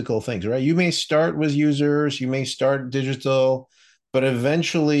these physical things, right? You may start with users, you may start digital, but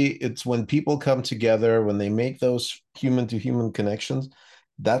eventually it's when people come together, when they make those human to human connections,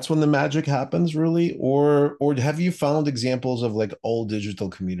 that's when the magic happens, really. Or have you found examples of like all digital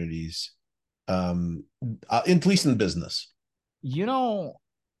communities, at least in business?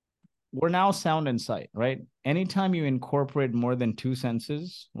 We're now sound and sight, right? Anytime you incorporate more than 2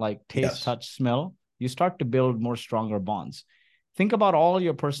 senses, like taste, touch, smell, you start to build more stronger bonds. Think about all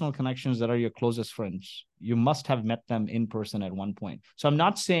your personal connections that are your closest friends. You must have met them in person at one point. So I'm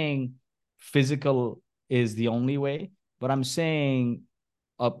not saying physical is the only way, but I'm saying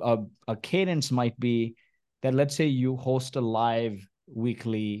a cadence might be that, let's say you host a live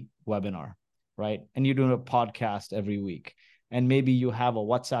weekly webinar, right? And you're doing a podcast every week. And maybe you have a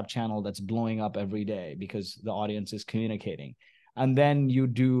WhatsApp channel that's blowing up every day because the audience is communicating. And then you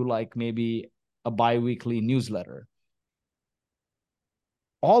do like maybe a bi-weekly newsletter.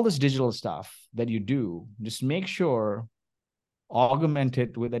 All this digital stuff that you do, just make sure augment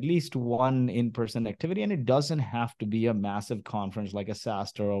it with at least one in-person activity. And it doesn't have to be a massive conference like a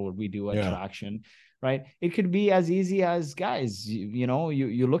SaaStr or what we do at Traction, right? It could be as easy as, guys,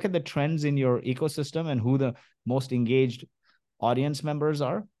 you look at the trends in your ecosystem and who the most engaged audience members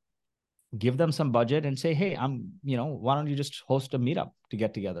are, give them some budget and say, hey, why don't you just host a meetup to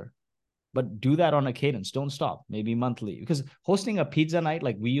get together? But do that on a cadence. Don't stop. Maybe monthly. Because hosting a pizza night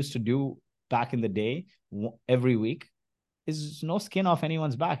like we used to do back in the day every week is no skin off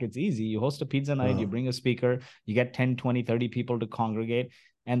anyone's back. It's easy. You host a pizza night, you bring a speaker, you get 10, 20, 30 people to congregate.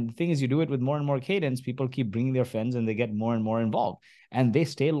 And the thing is, you do it with more and more cadence. People keep bringing their friends and they get more and more involved. And they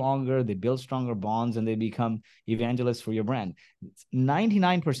stay longer, they build stronger bonds, and they become evangelists for your brand. It's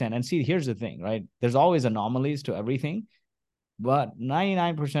 99%. And see, here's the thing, right? There's always anomalies to everything. But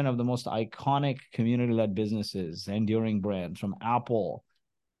 99% of the most iconic community-led businesses, enduring brands, from Apple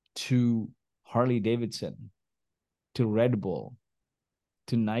to Harley Davidson to Red Bull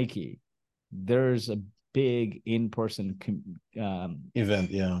to Nike, there's a big in-person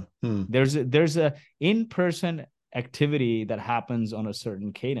event. Yeah. there's a in-person activity that happens on a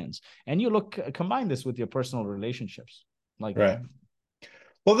certain cadence, and you combine this with your personal relationships, like Right.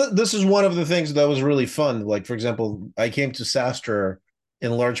 Well, this is one of the things that was really fun. Like, for example, I came to SaaStr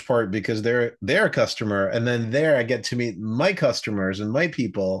in large part because they're a customer, and then there I get to meet my customers and my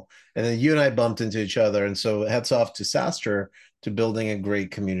people, and then you and I bumped into each other. And so hats off to SaaStr to building a great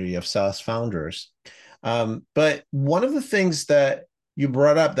community of SaaS founders. But one of the things that you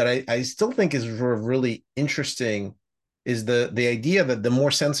brought up that I still think is really interesting is the idea that the more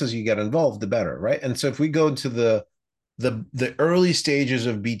senses you get involved, the better, right? And so if we go into the early stages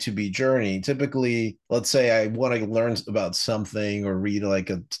of B2B journey, typically, let's say I want to learn about something or read like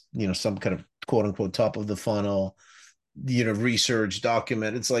some kind of quote unquote top of the funnel, research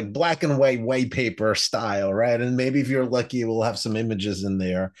document. It's like black and white paper style, right? And maybe if you're lucky, we'll have some images in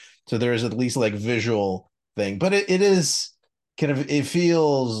there. So there's at least like visual thing, but it is kind of, it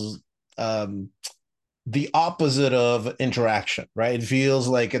feels the opposite of interaction, right? It feels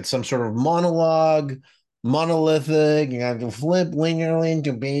like it's some sort of monologue, monolithic. You have to flip linearly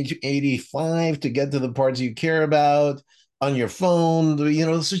to page 85 to get to the parts you care about on your phone. So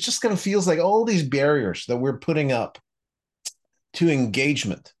it just kind of feels like all these barriers that we're putting up to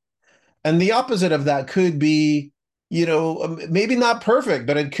engagement. And the opposite of that could be, maybe not perfect,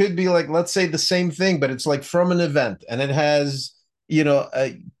 but it could be like, let's say the same thing, but it's like from an event and it has, your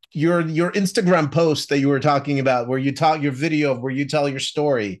Instagram post that you were talking about, where you talk your video of where you tell your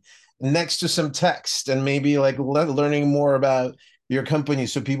story next to some text and maybe like learning more about your company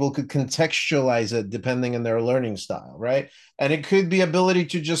so people could contextualize it depending on their learning style, right? And it could be ability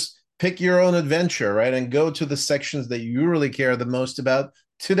to just pick your own adventure, right? And go to the sections that you really care the most about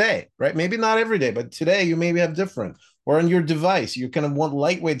today, right? Maybe not every day, but today you maybe have different. Or on your device, you kind of want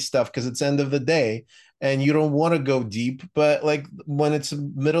lightweight stuff because it's end of the day and you don't want to go deep. But like when it's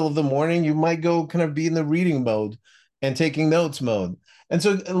middle of the morning, you might go kind of be in the reading mode and taking notes mode. And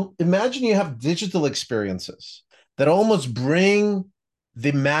so imagine you have digital experiences that almost bring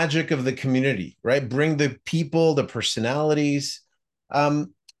the magic of the community, right? Bring the people, the personalities. Do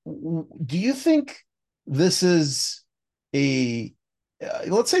you think this is a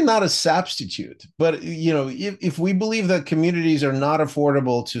let's say not a substitute, but if we believe that communities are not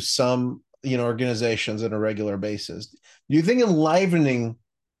affordable to some organizations on a regular basis, do you think enlivening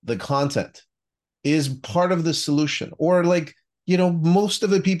the content is part of the solution? Or like, most of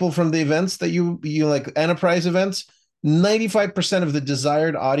the people from the events that you like, enterprise events, 95% of the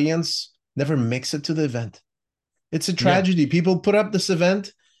desired audience never makes it to the event. It's a Yeah. tragedy. People put up this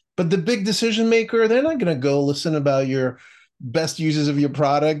event, but the big decision maker, they're not going to go listen about your best uses of your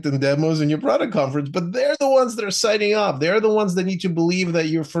product and demos in your product conference, but they're the ones that are signing up. They're the ones that need to believe that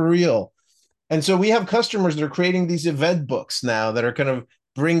you're for real. And so we have customers that are creating these event books now that are kind of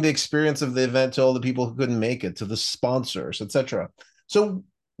bring the experience of the event to all the people who couldn't make it, to the sponsors, etc. So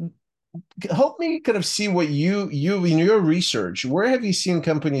help me kind of see what you in your research, where have you seen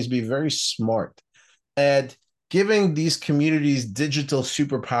companies be very smart at giving these communities digital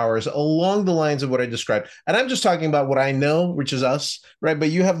superpowers along the lines of what I described? And I'm just talking about what I know, which is us, right? But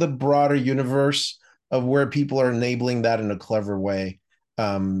you have the broader universe of where people are enabling that in a clever way.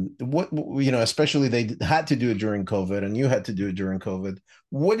 What, especially they had to do it during COVID and you had to do it during COVID.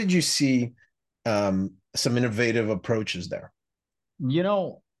 What did you see some innovative approaches there?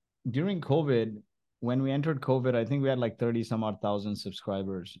 During COVID, when we entered COVID, I think we had like 30 some odd thousand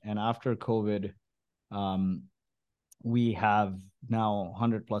subscribers. And after COVID, we have now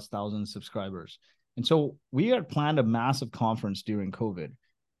 100 plus thousand subscribers. And so we had planned a massive conference during COVID,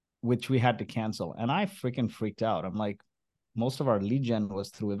 which we had to cancel. And I freaking freaked out. I'm like, most of our lead gen was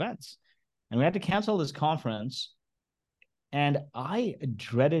through events. And we had to cancel this conference. And I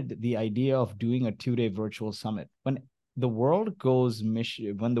dreaded the idea of doing a 2-day virtual summit. When the world goes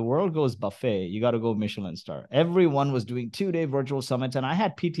buffet, you got to go Michelin star. Everyone was doing 2-day virtual summits, and I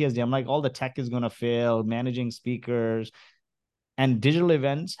had PTSD. I'm like, all the tech is going to fail, managing speakers, and digital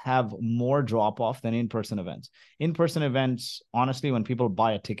events have more drop off than in-person events. In-person events, honestly, when people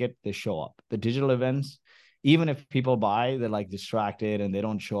buy a ticket, they show up. The digital events, even if people buy, they're like distracted and they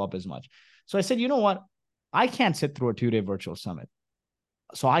don't show up as much. So I said, you know what? I can't sit through a 2-day virtual summit.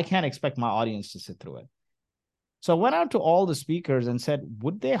 So I can't expect my audience to sit through it. So I went out to all the speakers and said,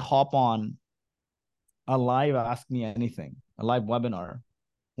 would they hop on a live Ask Me Anything, a live webinar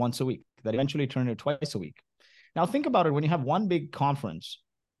once a week that eventually turned into twice a week? Now think about it. When you have one big conference,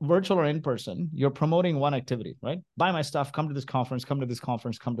 virtual or in person, you're promoting one activity, right? Buy my stuff, come to this conference, come to this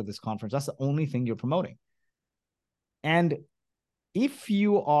conference, come to this conference. That's the only thing you're promoting. And if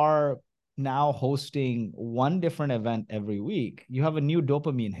you are now hosting one different event every week, you have a new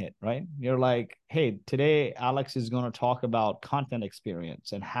dopamine hit, right? You're like, hey, today Alex is going to talk about content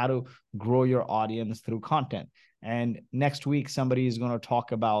experience and how to grow your audience through content. And next week, somebody is going to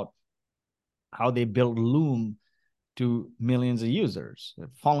talk about how they build Loom to millions of users. The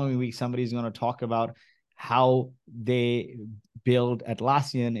following week, somebody's going to talk about how they build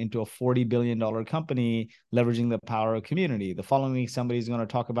Atlassian into a $40 billion company, leveraging the power of community. The following week, somebody's going to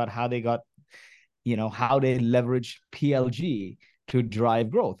talk about how they got, how they leverage PLG to drive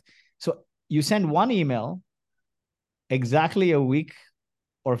growth. So you send one email exactly a week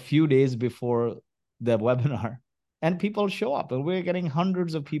or a few days before the webinar, and people show up. And we're getting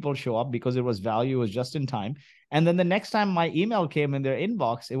hundreds of people show up because it was value, it was just in time. And then the next time my email came in their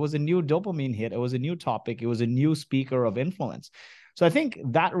inbox, it was a new dopamine hit. It was a new topic. It was a new speaker of influence. So I think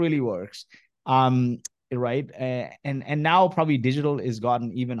that really works. Right. And now probably digital has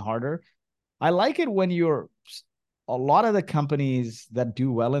gotten even harder. I like it when a lot of the companies that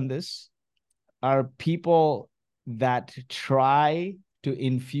do well in this are people that try to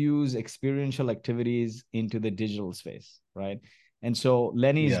infuse experiential activities into the digital space, right? And so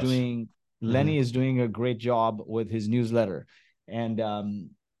Lenny is Yes. doing a great job with his newsletter. And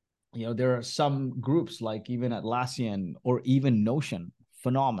there are some groups like even Atlassian or even Notion,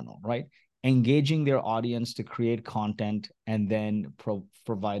 phenomenal, right? Engaging their audience to create content and then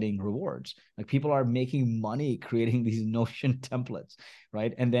providing rewards. Like people are making money creating these Notion templates,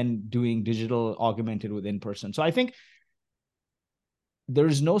 right? And then doing digital augmented with in-person. So I think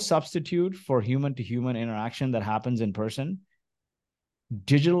there's no substitute for human to human interaction that happens in person.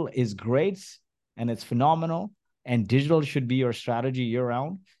 Digital is great and it's phenomenal, and digital should be your strategy year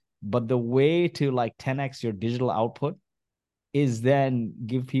round. But the way to like 10x your digital output is then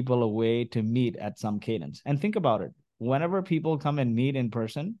give people a way to meet at some cadence. And think about it. Whenever people come and meet in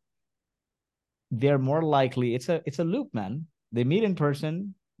person, they're more likely, it's a loop, man. They meet in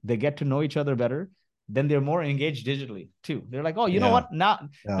person, they get to know each other better, then they're more engaged digitally too. They're like, oh, you know what? Now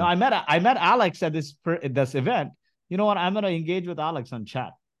I met Alex at this event. You know what? I'm gonna engage with Alex on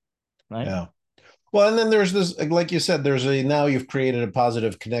chat, right? Yeah. Well, and then there's this, like you said, now you've created a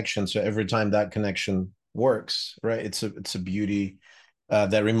positive connection. So every time that connection works, right, it's a beauty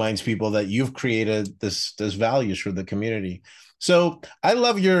that reminds people that you've created this values for the community. So I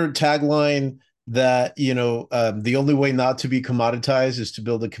love your tagline that the only way not to be commoditized is to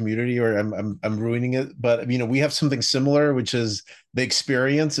build a community, or I'm ruining it, but we have something similar, which is the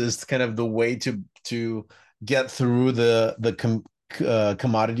experience is kind of the way to get through the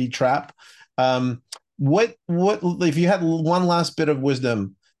commodity trap. What if you had one last bit of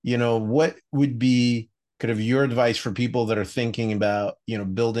wisdom, what would be kind of your advice for people that are thinking about,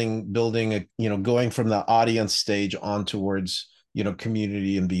 building a, going from the audience stage on towards,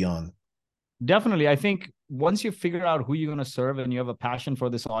 community and beyond? Definitely. I think once you figure out who you're going to serve and you have a passion for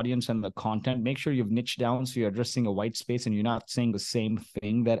this audience and the content, make sure you've niched down so you're addressing a white space and you're not saying the same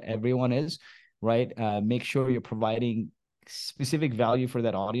thing that everyone is, right? Make sure you're providing specific value for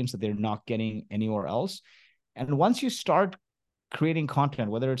that audience that they're not getting anywhere else. And once you start creating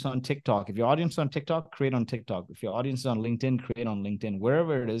content, whether it's on TikTok, if your audience is on TikTok, create on TikTok. If your audience is on LinkedIn, create on LinkedIn,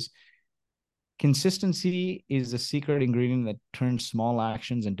 wherever it is. Consistency is the secret ingredient that turns small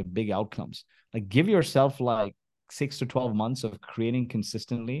actions into big outcomes. Like give yourself like 6 to 12 months of creating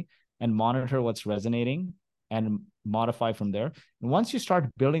consistently and monitor what's resonating and modify from there. And once you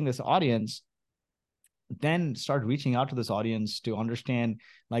start building this audience, then start reaching out to this audience to understand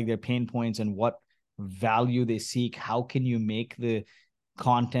like their pain points and what value they seek. How can you make the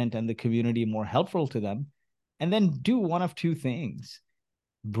content and the community more helpful to them? And then do one of two things.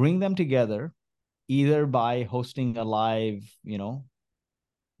 Bring them together, either by hosting a live,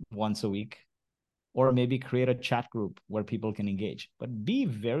 once a week, or maybe create a chat group where people can engage. But be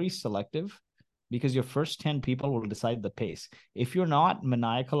very selective because your first 10 people will decide the pace. If you're not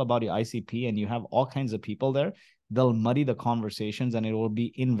maniacal about your ICP and you have all kinds of people there, they'll muddy the conversations and it will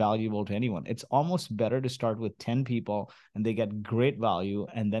be invaluable to anyone. It's almost better to start with 10 people and they get great value.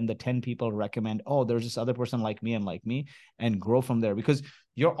 And then the 10 people recommend, oh, there's this other person like me, and grow from there. Because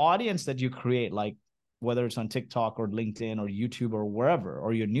your audience that you create, like whether it's on TikTok or LinkedIn or YouTube or wherever,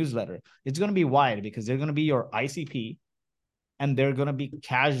 or your newsletter, it's going to be wide because they're going to be your ICP and they're going to be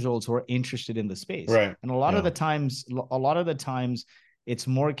casuals who are interested in the space. Right. And a lot of the times it's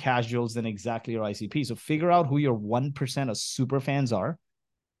more casuals than exactly your ICP. So figure out who your 1% of super fans are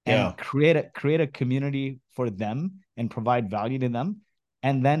Yeah. and create a community for them and provide value to them,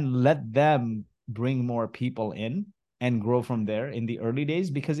 and then let them bring more people in and grow from there in the early days,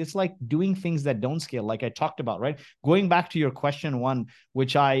 because it's like doing things that don't scale, like I talked about, right? Going back to your question one,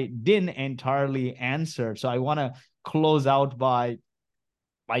 which I didn't entirely answer, so I want to close out by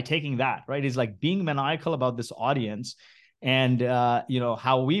taking that, right? Is like being maniacal about this audience. And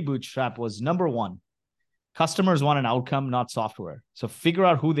how we bootstrap was, number one, customers want an outcome, not software. So figure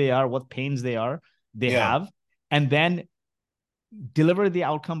out who they are, what pains they Yeah. have, and then deliver the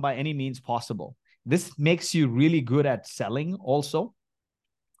outcome by any means possible. This makes you really good at selling also,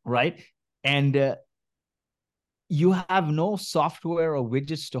 right? And you have no software or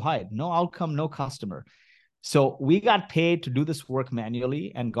widgets to hide, no outcome, no customer. So we got paid to do this work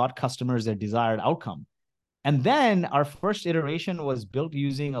manually and got customers their desired outcome. And then our first iteration was built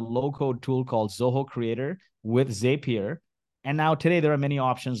using a low-code tool called Zoho Creator with Zapier. And now today there are many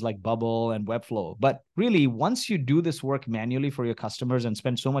options like Bubble and Webflow. But really, once you do this work manually for your customers and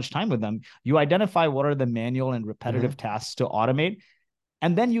spend so much time with them, you identify what are the manual and repetitive tasks to automate.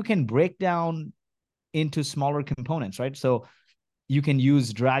 And then you can break down into smaller components, right? So you can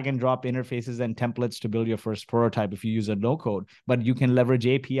use drag and drop interfaces and templates to build your first prototype if you use a no code, but you can leverage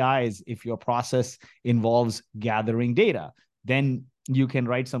APIs if your process involves gathering data. Then you can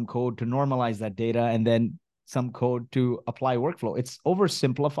write some code to normalize that data, and then some code to apply workflow. It's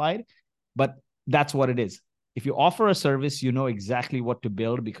oversimplified, but that's what it is. If you offer a service, you know exactly what to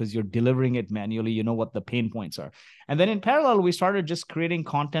build because you're delivering it manually. You know what the pain points are. And then in parallel, we started just creating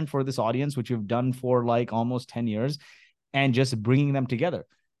content for this audience, which we've done for like almost 10 years, and just bringing them together.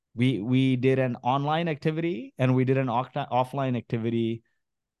 We did an online activity and we did an offline activity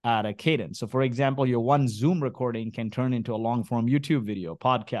at a cadence. So for example, your one Zoom recording can turn into a long form YouTube video,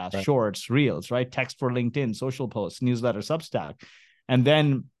 podcast, Right. shorts, reels, right? Text for LinkedIn, social posts, newsletter, Substack. And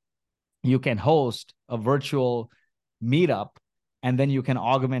then you can host a virtual meetup, and then you can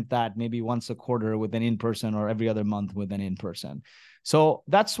augment that maybe once a quarter with an in-person, or every other month with an in-person. So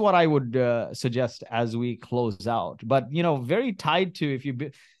that's what I would suggest as we close out. But very tied to, if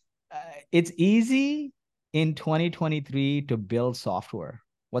you it's easy in 2023 to build software.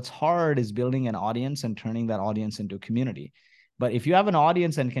 What's hard is building an audience and turning that audience into a community. But if you have an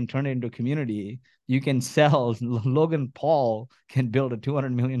audience and can turn it into a community, you can sell. Logan Paul can build a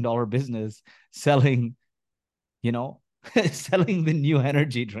 $200 million business selling, you know, selling the new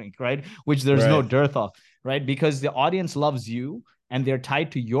energy drink, right? Which there's no Right. dearth of, right? Because the audience loves you and they're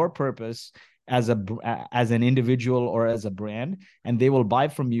tied to your purpose as an individual or as a brand, and they will buy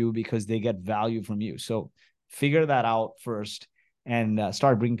from you because they get value from you. So figure that out first and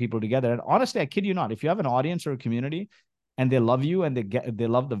start bringing people together. And honestly, I kid you not, if you have an audience or a community and they love you and they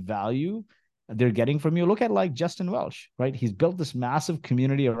love the value they're getting from you, look at like Justin Welch, right? He's built this massive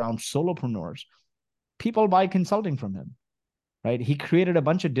community around solopreneurs. People buy consulting from him, right? He created a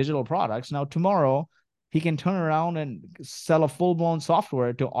bunch of digital products. Now, tomorrow, he can turn around and sell a full-blown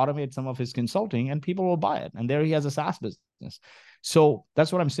software to automate some of his consulting, and people will buy it. And there he has a SaaS business. So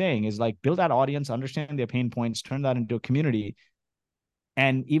that's what I'm saying is like build that audience, understand their pain points, turn that into a community.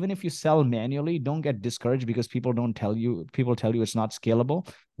 And even if you sell manually, don't get discouraged because people tell you it's not scalable.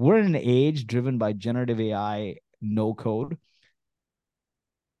 We're in an age driven by generative AI, no code.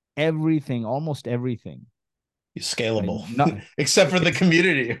 Everything, almost everything, right? Scalable, Not, except for the it's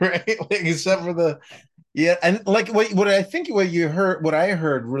community, right? Like, except for the yeah, and like what I think what I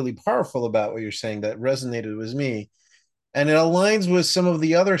heard really powerful about what you're saying that resonated with me, and it aligns with some of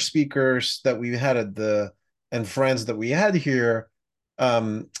the other speakers that we had at the and friends that we had here.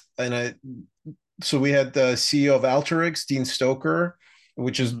 And I so we had the CEO of Alteryx, Dean Stoker,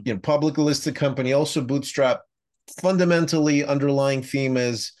 which is Mhm. publicly listed company, also bootstrap. Fundamentally, underlying theme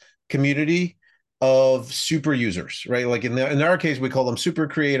is community of super users, right? Like in our case, we call them super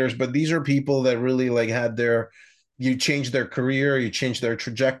creators, but these are people that really like had you changed their career, you changed their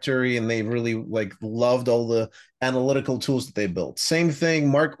trajectory, and they really like loved all the analytical tools that they built. Same thing,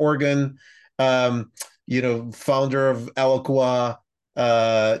 Mark Organ, um, founder of Eloqua,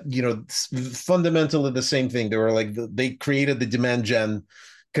 fundamentally the same thing. They were like they created the demand gen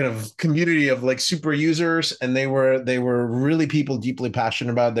kind of community of like super users, and they were really people deeply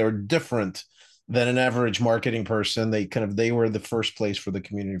passionate about it. They were different than an average marketing person. They were the first place for the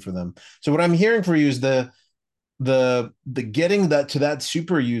community for them. So what I'm hearing for you is the getting that to that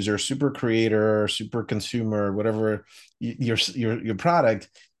super user, super creator, super consumer, whatever your product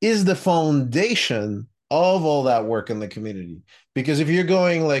is the foundation of all that work in the community. Because if you're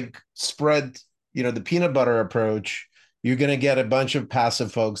going like spread, the peanut butter approach, you're going to get a bunch of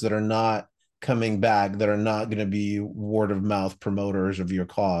passive folks that are not coming back that are not going to be word of mouth promoters of your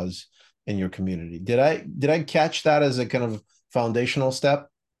cause in your community. Did I catch that as a kind of foundational step?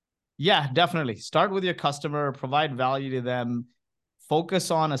 Yeah, definitely. Start with your customer, provide value to them,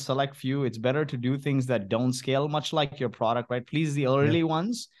 focus on a select few. It's better to do things that don't scale, much like your product, right? Please the early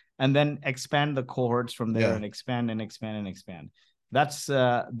ones, and then expand the cohorts from there, and expand and expand and expand. That's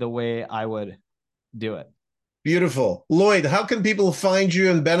the way I would do it. Beautiful. Lloyd, how can people find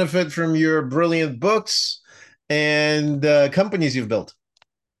you and benefit from your brilliant books and companies you've built?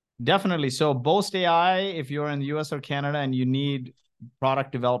 Definitely. So Boast AI, if you're in the US or Canada and you need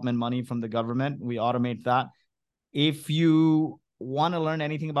product development money from the government, we automate that. If you want to learn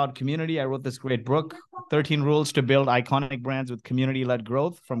anything about community, I wrote this great book, 13 Rules to Build Iconic Brands with Community-Led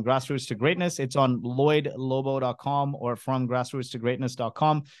Growth from Grassroots to Greatness. It's on LloydLobo.com or from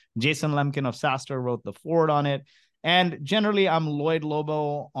grassrootstogreatness.com. Jason Lemkin of SaaStr wrote the foreword on it. And generally, I'm Lloyd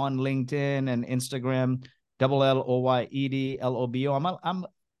Lobo on LinkedIn and Instagram, LLOYEDLOBO. I'm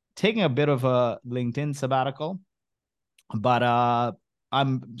taking a bit of a LinkedIn sabbatical, but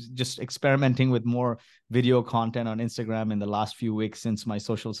I'm just experimenting with more video content on Instagram in the last few weeks since my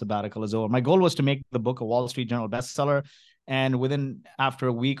social sabbatical is over. My goal was to make the book a Wall Street Journal bestseller. And after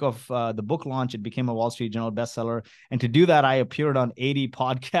a week of the book launch, it became a Wall Street Journal bestseller. And to do that, I appeared on 80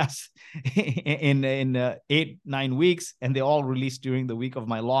 podcasts in 8-9 weeks, and they all released during the week of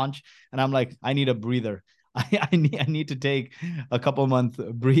my launch. And I'm like, I need a breather. I need to take a couple month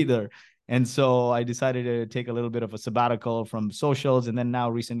breather. And so I decided to take a little bit of a sabbatical from socials. And then now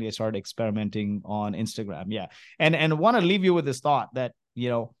recently I started experimenting on Instagram. Yeah. And want to leave you with this thought that,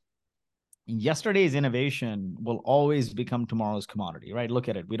 yesterday's innovation will always become tomorrow's commodity, right? Look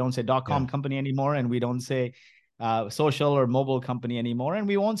at it. We don't say .com company anymore, and we don't say social or mobile company anymore, and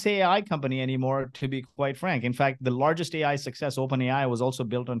we won't say AI company anymore, to be quite frank. In fact, the largest AI success, OpenAI, was also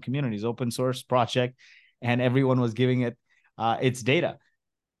built on communities, open source project, and everyone was giving it its data.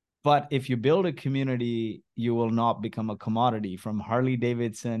 But if you build a community, you will not become a commodity. From Harley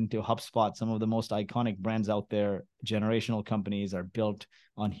Davidson to HubSpot, some of the most iconic brands out there, generational companies, are built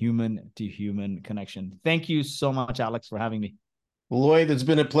on human to human connection. Thank you so much, Alex, for having me. Lloyd, it's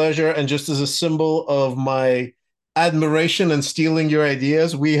been a pleasure. And just as a symbol of my admiration and stealing your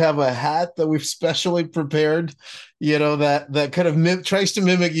ideas, we have a hat that we've specially prepared, that kind of tries to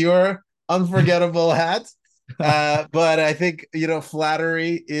mimic your unforgettable hat. But I think,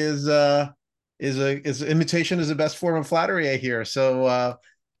 flattery is imitation is the best form of flattery, I hear. So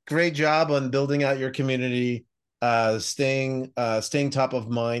great job on building out your community, staying top of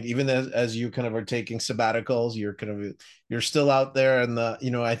mind, even as you kind of are taking sabbaticals. You're still out there, and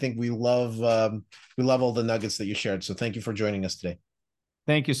I think we love all the nuggets that you shared. So thank you for joining us today.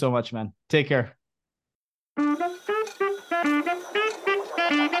 Thank you so much, man. Take care.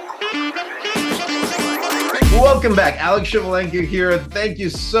 Welcome back. Alex Shivalenko here. Thank you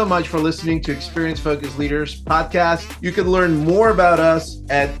so much for listening to Experience Focused Leaders podcast. You can learn more about us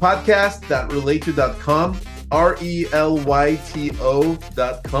at podcast.relate2.com, RELYTO.com.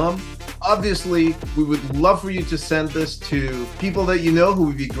 Obviously, we would love for you to send this to people that you know who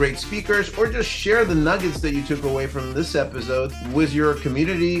would be great speakers, or just share the nuggets that you took away from this episode with your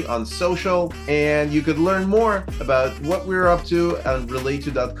community on social. And you could learn more about what we're up to on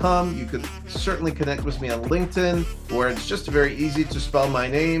relate2.com. You could certainly connect with me on LinkedIn, where it's just very easy to spell my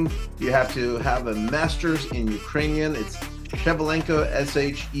name. You have to have a master's in Ukrainian. It's Shevelenko,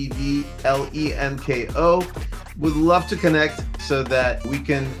 Shevlenko. Would love to connect so that we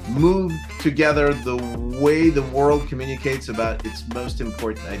can move together the way the world communicates about its most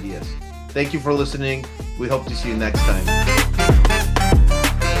important ideas. Thank you for listening. We hope to see you next time.